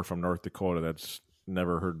farmer from North Dakota that's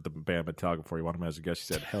never heard the band Metallica before. You want him as a guest?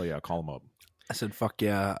 He said, hell yeah, call him up. I said, fuck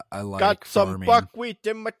yeah, I like got farming. Some buckwheat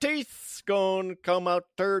in my teeth. Gonna come out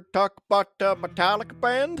there talk about the Metallica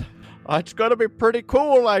band. It's gonna be pretty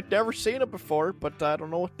cool. I'd never seen it before, but I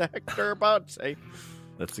don't know what the heck they're about to say.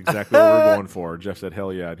 That's exactly what we're going for. Jeff said,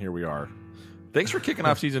 hell yeah, and here we are. Thanks for kicking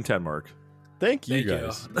off season 10, Mark. Thank you,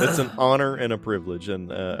 guys. It's an honor and a privilege,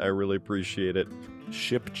 and I really appreciate it.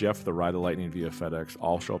 Ship Jeff the Ride the Lightning via FedEx.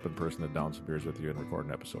 I'll show up in person to down some beers with you and record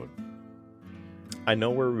an episode. I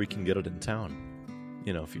know where we can get it in town.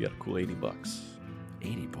 If you got a cool $80.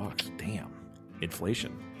 $80, damn.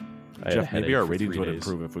 Inflation. Jeff, maybe our ratings would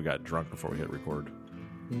improve if we got drunk before we hit record.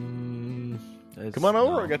 Come on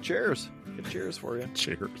over. I got chairs. Got chairs for you.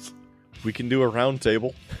 Cheers. We can do a round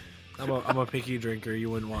table. I'm a picky drinker. You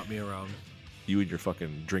wouldn't want me around. You and your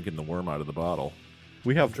fucking drinking the worm out of the bottle.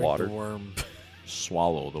 We have water. The worm.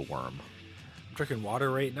 Swallow the worm. I'm drinking water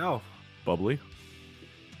right now. Bubbly?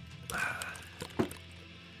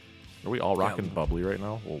 Are we all rocking bubbly right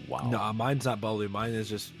now? Oh, wow. No, mine's not bubbly. Mine is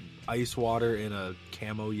just ice water in a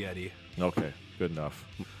camo Yeti. Okay, good enough.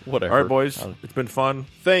 Whatever. All right, boys. It's been fun.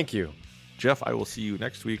 Thank you. Jeff, I will see you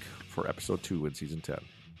next week for episode 2 in season 10.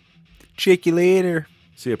 Check you later.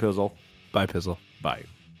 See ya, Pizzle. Bye, Pizzle. Bye.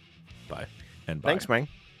 Bye. And bye. Thanks, man.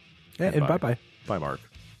 Yeah, and bye-bye. Bye, Mark.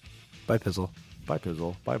 Bye, Pizzle. Bye,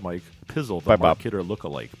 Pizzle. Bye, Mike. Pizzle, the bye, Mark Kidder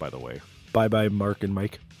look-alike, by the way. Bye-bye, Mark and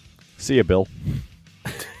Mike. See ya, Bill.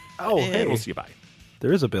 Oh, hey. And we'll see you bye.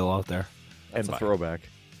 There is a Bill out there. That's a throwback.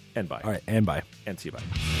 And bye. All right, and bye. And see you bye.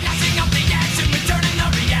 Catching up the action, returning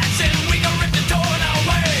the reaction.